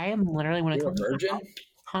 Like, I am literally, when it You're a comes to my virgin. health,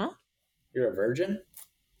 huh? You're a virgin.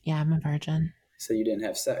 Yeah, I'm a virgin. So you didn't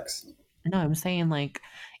have sex. No, I'm saying like,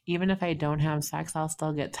 even if I don't have sex, I'll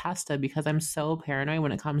still get tested because I'm so paranoid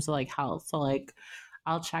when it comes to like health. So, like,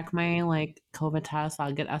 I'll check my like COVID tests,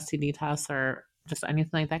 I'll get STD tests or just anything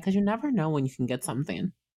like that because you never know when you can get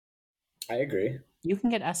something. I agree. You can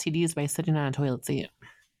get STDs by sitting on a toilet seat.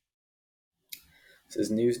 This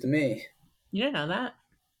is news to me. You didn't know that?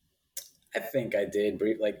 I think I did.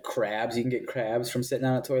 Like crabs, you can get crabs from sitting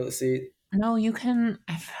on a toilet seat. No, you can.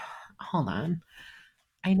 Hold on.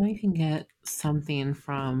 I know you can get something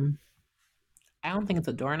from, I don't think it's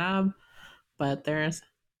a doorknob, but there's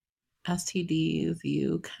STDs.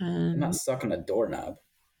 You I'm not can, sucking a doorknob.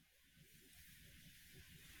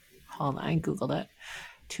 hold on, I Googled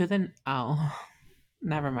it. Oh,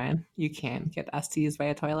 never mind. You can't get STDs by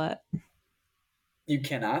a toilet. You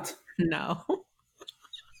cannot. No.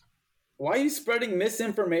 Why are you spreading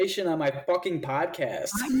misinformation on my fucking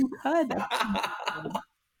podcast? You could.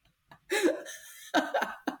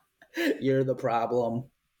 You're the problem.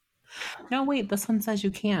 No, wait, this one says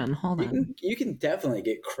you can. Hold on. You can definitely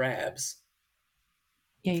get crabs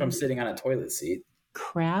Yeah, from sitting on a toilet seat.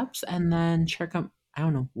 crabs and then I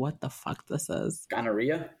don't know what the fuck this is.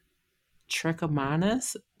 Gonorrhea?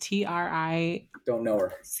 Trichomonas? TRIC. Don't know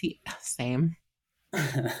her. Same.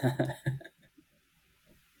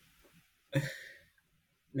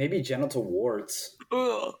 Maybe genital warts.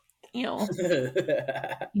 Ugh. Ew.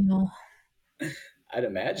 You know, I'd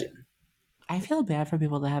imagine. I feel bad for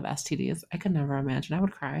people that have STDs. I could never imagine. I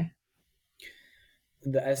would cry.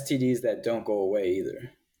 The STDs that don't go away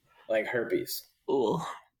either, like herpes. Ooh.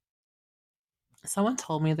 Someone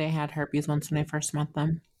told me they had herpes once when I first met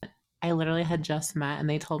them. I literally had just met and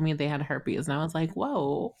they told me they had herpes. And I was like,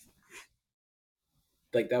 whoa.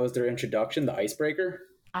 Like that was their introduction, the icebreaker.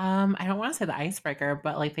 I don't want to say the icebreaker,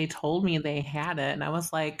 but like they told me they had it. And I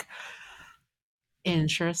was like,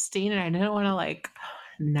 interesting. And I didn't want to like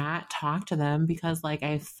not talk to them because like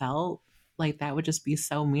I felt like that would just be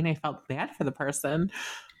so mean. I felt bad for the person.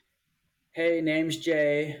 Hey, name's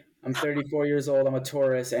Jay. I'm 34 years old. I'm a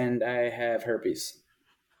Taurus, and I have herpes.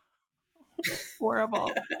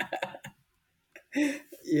 Horrible.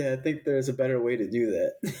 Yeah, I think there's a better way to do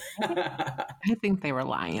that. I think they were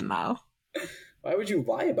lying though. Why would you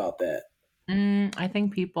lie about that? I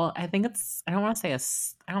think people. I think it's. I don't want to say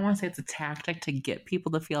I don't want to say it's a tactic to get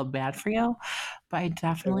people to feel bad for you, but I It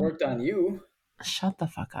definitely worked on you. shut the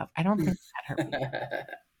fuck up. I don't think that hurt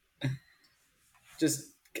me.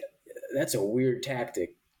 Just that's a weird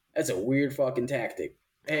tactic. That's a weird fucking tactic.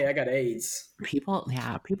 Hey, I got AIDS. People,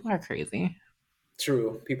 yeah, people are crazy.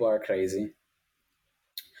 True, people are crazy.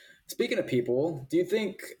 Speaking of people, do you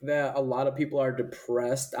think that a lot of people are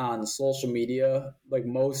depressed on social media? Like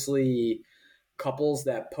mostly couples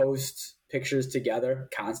that post pictures together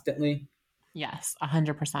constantly? Yes,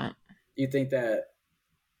 100%. You think that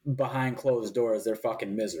behind closed doors they're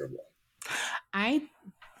fucking miserable? I.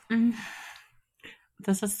 mm,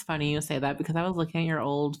 This is funny you say that because I was looking at your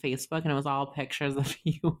old Facebook and it was all pictures of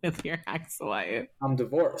you with your ex-wife. I'm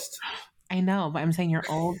divorced. I know, but I'm saying your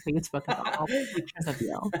old Facebook is all pictures of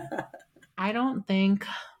you. I don't think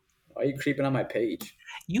Why are you creeping on my page?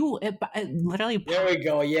 it literally There we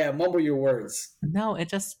go. Yeah, mumble your words. no, it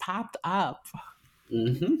just popped up.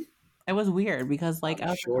 Mm-hmm. It was weird because like I I'm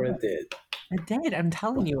was sure like, it did. it did. I'm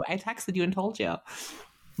telling you. I texted you and told you.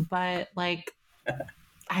 But like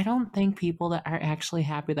I don't think people that are actually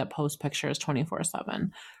happy that post pictures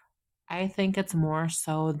 24/7. I think it's more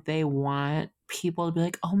so they want people to be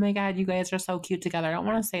like, "Oh my god, you guys are so cute together." I don't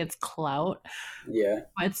want to say it's clout, Yeah,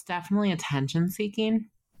 but it's definitely attention seeking.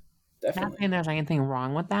 Not definitely. saying there's anything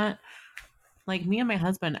wrong with that. Like me and my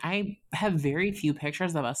husband, I have very few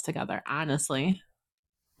pictures of us together, honestly.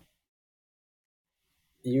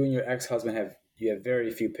 You and your ex-husband have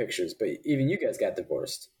very few pictures, but even you guys got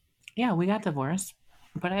divorced. Yeah, we got divorced,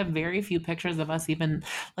 but I have very few pictures of us even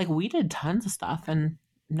like we did tons of stuff and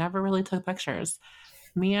never really took pictures.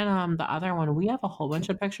 Me and the other one, we have a whole bunch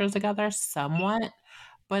of pictures together, somewhat,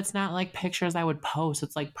 but it's not like pictures I would post.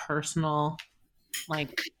 It's like personal,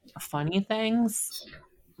 like funny things,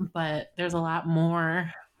 but there's a lot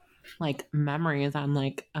more like memories on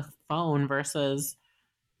like a phone versus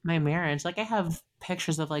my marriage. Like I have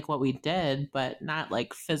pictures of like what we did, but not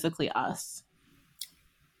like physically us.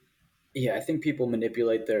 Yeah, I think people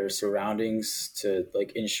manipulate their surroundings to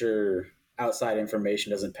like ensure outside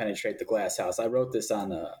information doesn't penetrate the glass house. I wrote this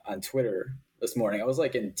on Twitter this morning. I was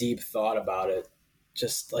like in deep thought about it.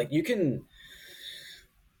 Just like you can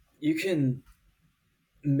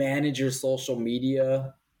manage your social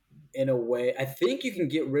media in a way. I think you can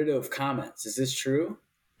get rid of comments. Is this true?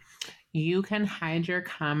 You can hide your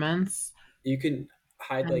comments. You can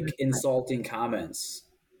hide And like insulting comments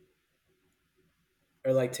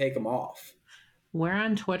or like take them off. where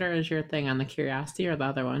on Twitter is your thing on the curiosity or the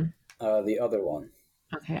other one? The other one.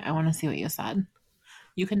 Okay, I want to see what you said.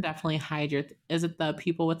 You can definitely hide your. Is it the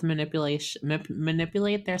people with manipulation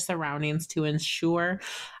manipulate their surroundings to ensure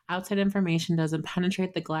outside information doesn't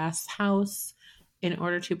penetrate the glass house in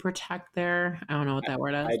order to protect their? I don't know what that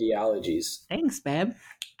word is. Ideologies. Thanks, babe.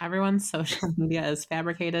 Everyone's social media is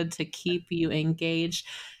fabricated to keep you engaged,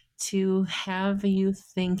 to have you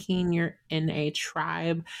thinking you're in a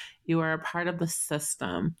tribe, you are a part of the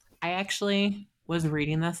system. I actually was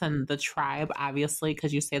reading this, and the tribe, obviously,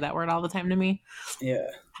 because you say that word all the time to me, Yeah.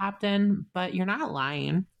 popped in, but you're not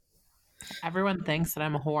lying. Everyone thinks that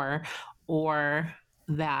I'm a whore or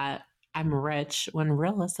that I'm rich when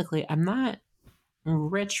realistically I'm not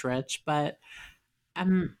rich, but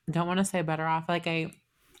I'm don't want to say better off. Like I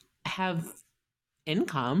have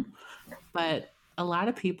income, but a lot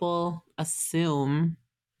of people assume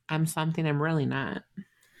I'm something I'm really not.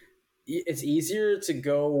 It's easier to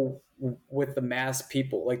go with the mass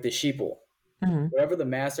people, like the sheeple. Mhm. Whatever the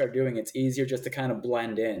mass are doing, it's easier just to kind of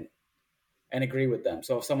blend in and agree with them.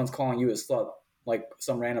 So if someone's calling you a slut, like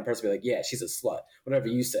some random person be like, yeah, she's a slut, whatever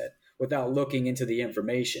you said, without looking into the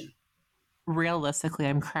information. Realistically,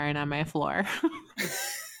 I'm crying on my floor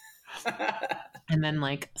and then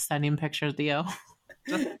like sending pictures to you.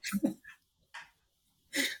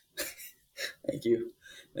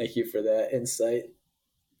 Thank you for that insight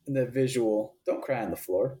and the visual. Don't cry on the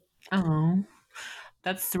floor. Oh,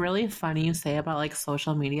 that's really funny you say about like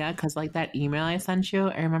social media because like that email I sent you,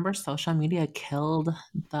 I remember social media killed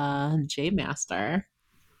the J Master.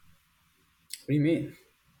 What do you mean?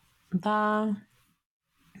 The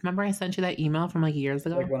remember I sent you that email from like years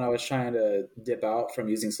Like ago? when I was trying to dip out from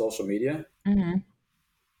using social media? Hmm.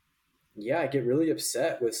 Yeah, I get really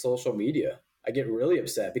upset with social media. I get really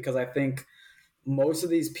upset because I think most of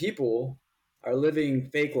these people are living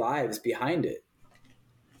fake lives behind it.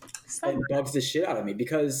 Some It bugs the shit out of me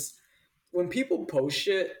because when people post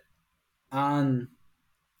shit on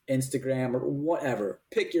Instagram or whatever,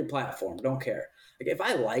 pick your platform, don't care. Like if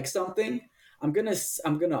I like something, I'm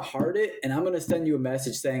gonna heart it and I'm gonna send you a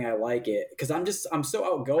message saying I like it because I'm so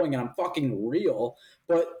outgoing and I'm fucking real.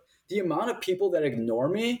 But the amount of people that ignore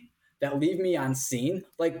me, that leave me on scene,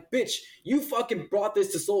 like bitch, you fucking brought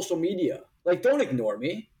this to social media. Like don't ignore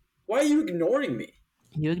me. Why are you ignoring me?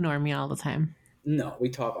 you ignore me all the time. No, we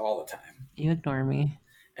talk all the time. You ignore me.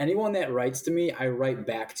 Anyone that writes to me, I write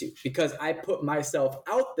back to because I put myself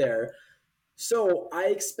out there. So I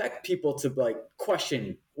expect people to like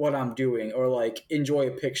question what I'm doing or like enjoy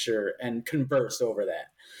a picture and converse over that.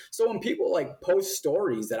 So when people like post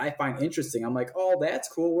stories that I find interesting, I'm like, oh, that's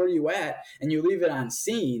cool. Where are you at? And you leave it on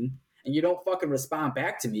scene and you don't fucking respond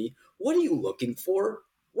back to me. What are you looking for?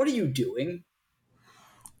 What are you doing?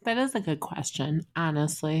 That is a good question,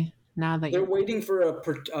 honestly. Now that They're you're waiting for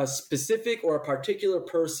a specific or a particular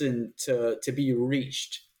person to be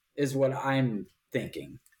reached, is what I'm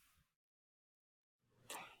thinking.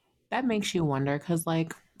 that makes you wonder because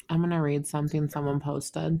like I'm gonna read something someone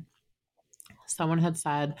posted. Someone had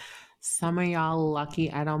said, some of y'all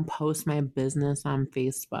lucky I don't post my business on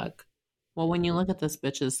Facebook. Well, when you look at this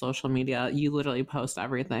bitch's social media, you literally post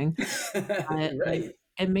everything. But like Right.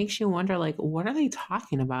 it makes you wonder like what are they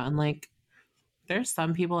talking about? And like there's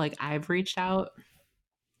some people like I've reached out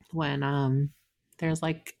when there's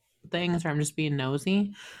like things where I'm just being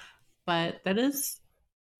nosy. But that is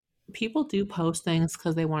people do post things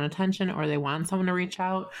because they want attention or they want someone to reach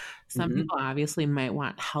out. Some Mm-hmm. people obviously might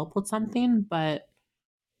want help with something, but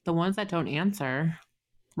the ones that don't answer,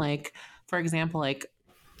 like for example, like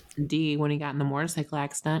D when he got in the motorcycle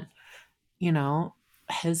accident, you know,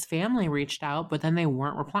 his family reached out, but then they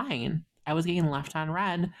weren't replying. I was getting left on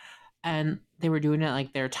red and they were doing it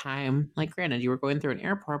like their time. Like, granted, you were going through an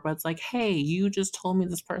airport, but it's like, hey, you just told me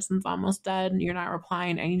this person's almost dead. You're not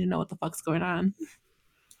replying. I need to know what the fuck's going on.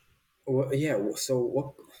 Well, yeah. So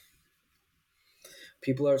what?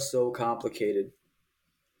 People are so complicated.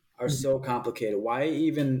 Are so complicated. Why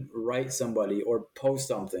even write somebody or post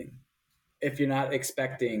something if you're not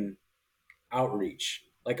expecting outreach,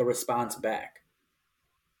 like a response back?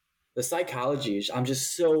 The psychology, I'm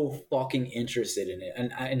just so fucking interested in it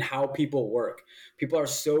and how people work. People are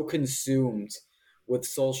so consumed with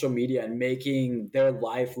social media and making their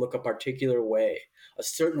life look a particular way, a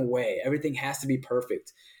certain way. Everything has to be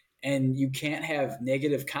perfect. And you can't have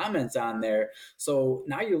negative comments on there. So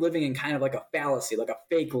now you're living in kind of like a fallacy, like a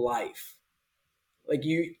fake life. Like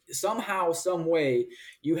you somehow, some way,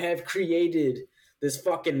 you have created this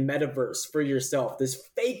fucking metaverse for yourself, this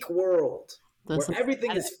fake world This where is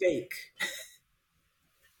everything is fake.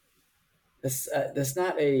 That's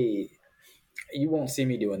not a. You won't see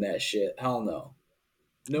me doing that shit. Hell no.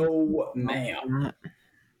 No, ma'am. not.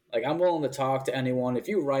 Like I'm willing to talk to anyone. If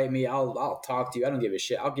you write me, I'll talk to you. I don't give a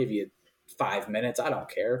shit. I'll give you 5 minutes. I don't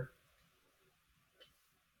care.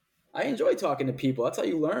 I enjoy talking to people. That's how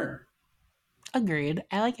you learn. Agreed.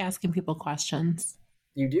 I like asking people questions.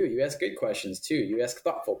 You do. You ask good questions too. You ask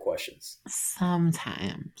thoughtful questions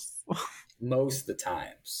Sometimes. most of the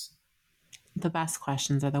times. The best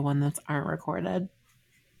questions are the ones that aren't recorded.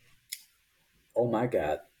 Oh my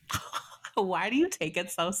god. Why do you take it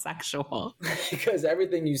so sexual? Because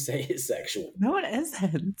everything you say is sexual. No, it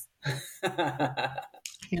isn't. That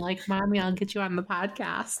You're like, Mommy, I'll get you on the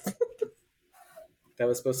podcast.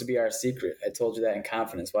 was supposed to be our secret. I told you that in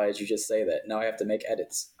confidence. Why did you just say that? Now I have to make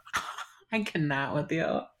edits. I cannot with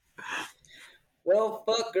you. Well,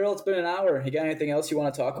 fuck, girl, it's been an hour. You got anything else you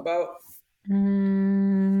want to talk about?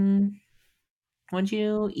 Mm, what'd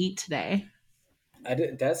you eat today? I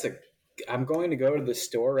did. I'm going to go to the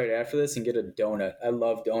store right after this and get a donut. I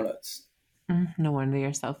love donuts. No wonder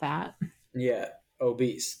you're so fat. Yeah,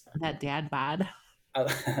 obese. That dad bod.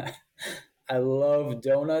 I, I love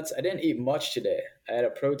donuts. I didn't eat much today. I had a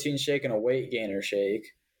protein shake and a weight gainer shake,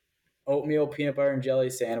 oatmeal peanut butter and jelly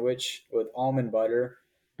sandwich with almond butter.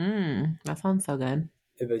 That sounds so good.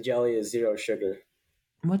 The jelly is zero sugar.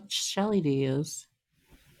 What jelly do you use?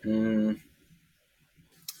 Mm,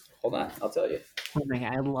 Hold on, I'll tell you. Oh my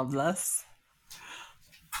God, I love this.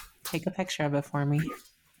 Take a picture of it for me.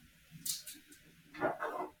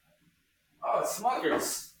 Oh, it's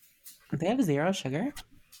Smuckers. They have zero sugar.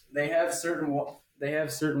 They have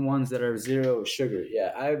certain ones that are zero sugar.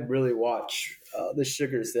 Yeah, I really watch the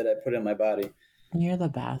sugars that I put in my body. You're the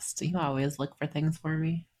best. You always look for things for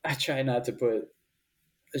me. I try not to put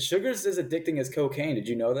sugars as addicting as cocaine. Did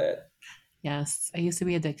you know that? Yes, I used to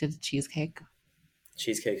be addicted to cheesecake.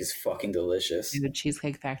 Cheesecake is fucking delicious. Dude,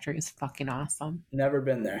 Cheesecake Factory is fucking awesome. Never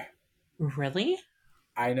been there. Really?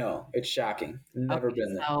 I know. It's shocking. Never Okay,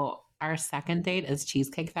 been there. so our second date is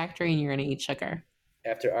Cheesecake Factory and you're going to eat sugar.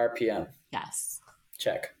 After RPM. Yes.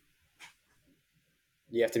 Check.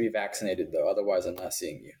 You have to be vaccinated, though. Otherwise, I'm not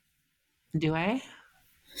seeing you. Do I?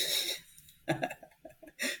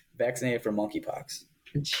 Vaccinated for monkeypox.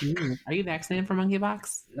 Jeez. Are you vaccinated for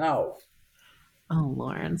monkeypox? No. Oh,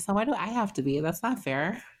 Lauren. So why do I have to be? That's not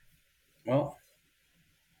fair. Well,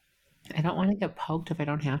 I don't want to get poked if I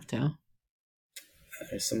don't have to.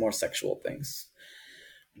 there's some more sexual things.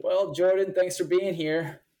 Well, Jordan, thanks for being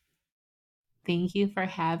here. Thank you for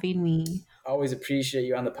having me. Always appreciate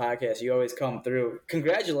you on the podcast. You always come through.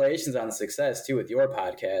 Congratulations on the success, too, with your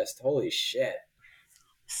podcast. Holy shit.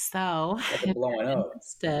 So, That's if blowing you're up.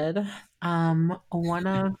 interested,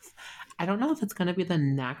 I don't know if it's going to be the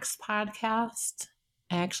next podcast.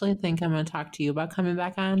 I actually think I'm going to talk to you about coming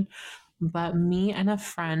back on, but me and a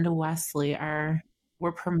friend, Wesley,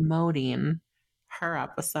 we're promoting her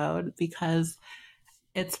episode because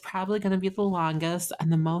it's probably going to be the longest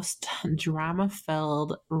and the most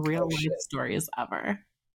drama-filled real life shit. stories ever.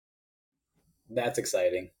 That's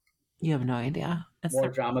exciting. You have no idea. It's More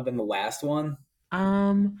drama than the last one?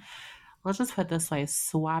 Let's just put it this way: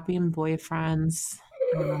 swapping boyfriends,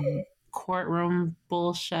 courtroom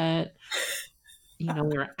bullshit. You know,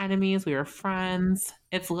 we were enemies, we were friends.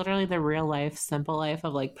 It's literally the real life, simple life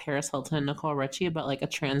of like Paris Hilton and Nicole Richie, but like a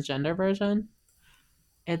transgender version.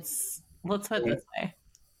 Let's put it this way.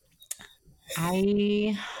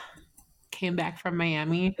 I came back from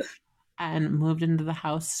Miami and moved into the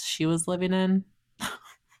house she was living in.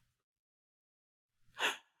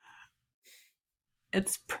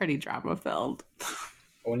 It's pretty drama filled.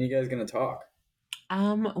 When are you guys going to talk?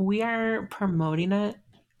 We are promoting it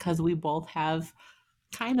because we both have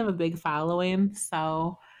kind of a big following.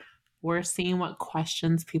 So we're seeing what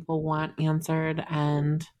questions people want answered,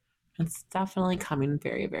 and it's definitely coming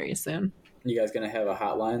very, very soon. You guys going to have a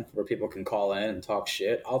hotline where people can call in and talk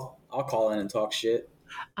shit? I'll call in and talk shit.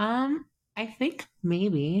 I think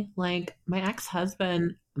maybe like my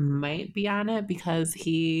ex-husband might be on it because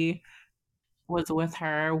he was with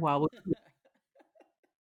her while we...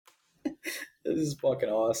 This is fucking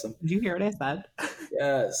awesome. Did you hear what I said?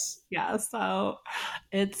 Yes. Yeah, so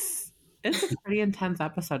it's a pretty intense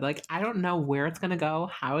episode. Like, I don't know where it's gonna go,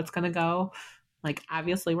 how it's gonna go. Like,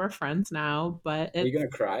 obviously we're friends now, but Are you gonna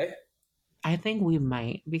cry? I think we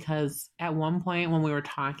might, because at one point when we were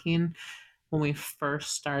talking, when we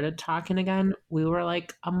first started talking again, we were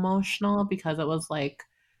like emotional because it was like,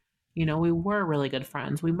 you know, we were really good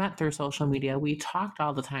friends. We met through social media. We talked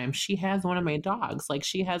all the time. She has one of my dogs. Like,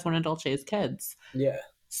 she has one of Dolce's kids. Yeah.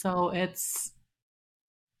 So it's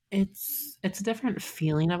a different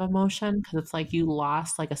feeling of emotion because it's like you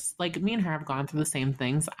lost like me and her have gone through the same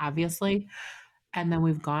things, obviously, and then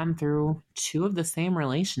we've gone through two of the same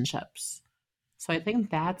relationships. So I think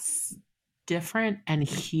that's different and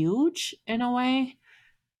huge in a way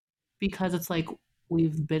because it's like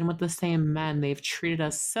we've been with the same men, they've treated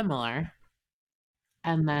us similar,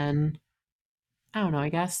 and then I don't know, I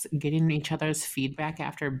guess getting each other's feedback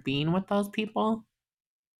after being with those people,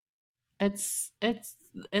 it's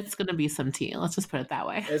gonna be some tea. Let's just put it that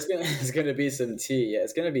way. It's gonna be some tea. Yeah,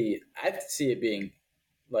 it's gonna be. I see it being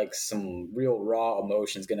like some real raw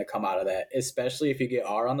emotions gonna come out of that, especially if you get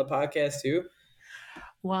R on the podcast too.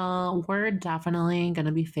 Well, we're definitely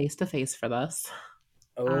gonna be face to face for this.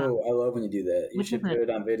 Oh, I love when you do that. You should put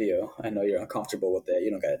it on video. I know you're uncomfortable with that.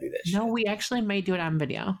 You don't gotta do that shit. No, we actually may do it on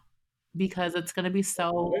video because it's gonna be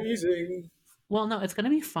so amazing. Well, no, it's going to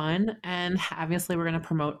be fun, and obviously we're going to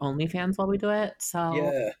promote OnlyFans while we do it. So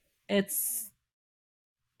yeah, it's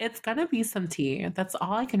going to be some tea. That's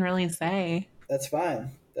all I can really say. That's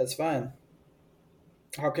fine. That's fine.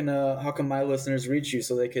 How can my listeners reach you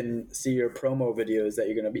so they can see your promo videos that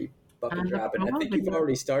you're going to be dropping? I think you've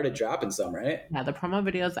already started dropping some, right? Yeah, the promo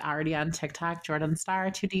videos are already on TikTok. Jorddann Starr,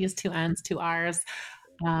 2 Ds, 2 Ns, 2 Rs.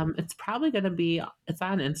 It's probably going to be. It's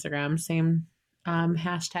on Instagram. Same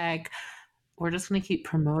hashtag. We're just going to keep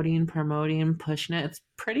promoting, pushing it. It's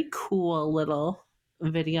pretty cool little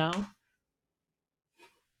video.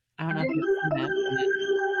 I don't know if you've seen it.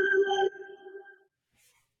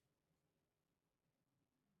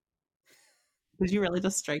 Did you really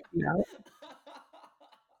just strike me out?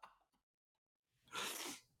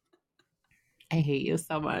 I hate you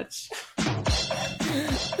so much.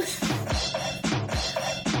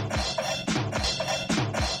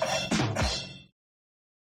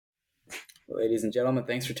 Ladies and gentlemen,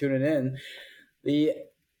 thanks for tuning in. The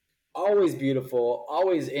always beautiful,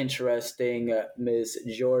 always interesting Miss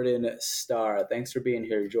Jorddann Starr. Thanks for being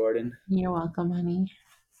here, Jorddann. You're welcome, honey.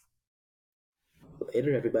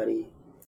 Later, everybody.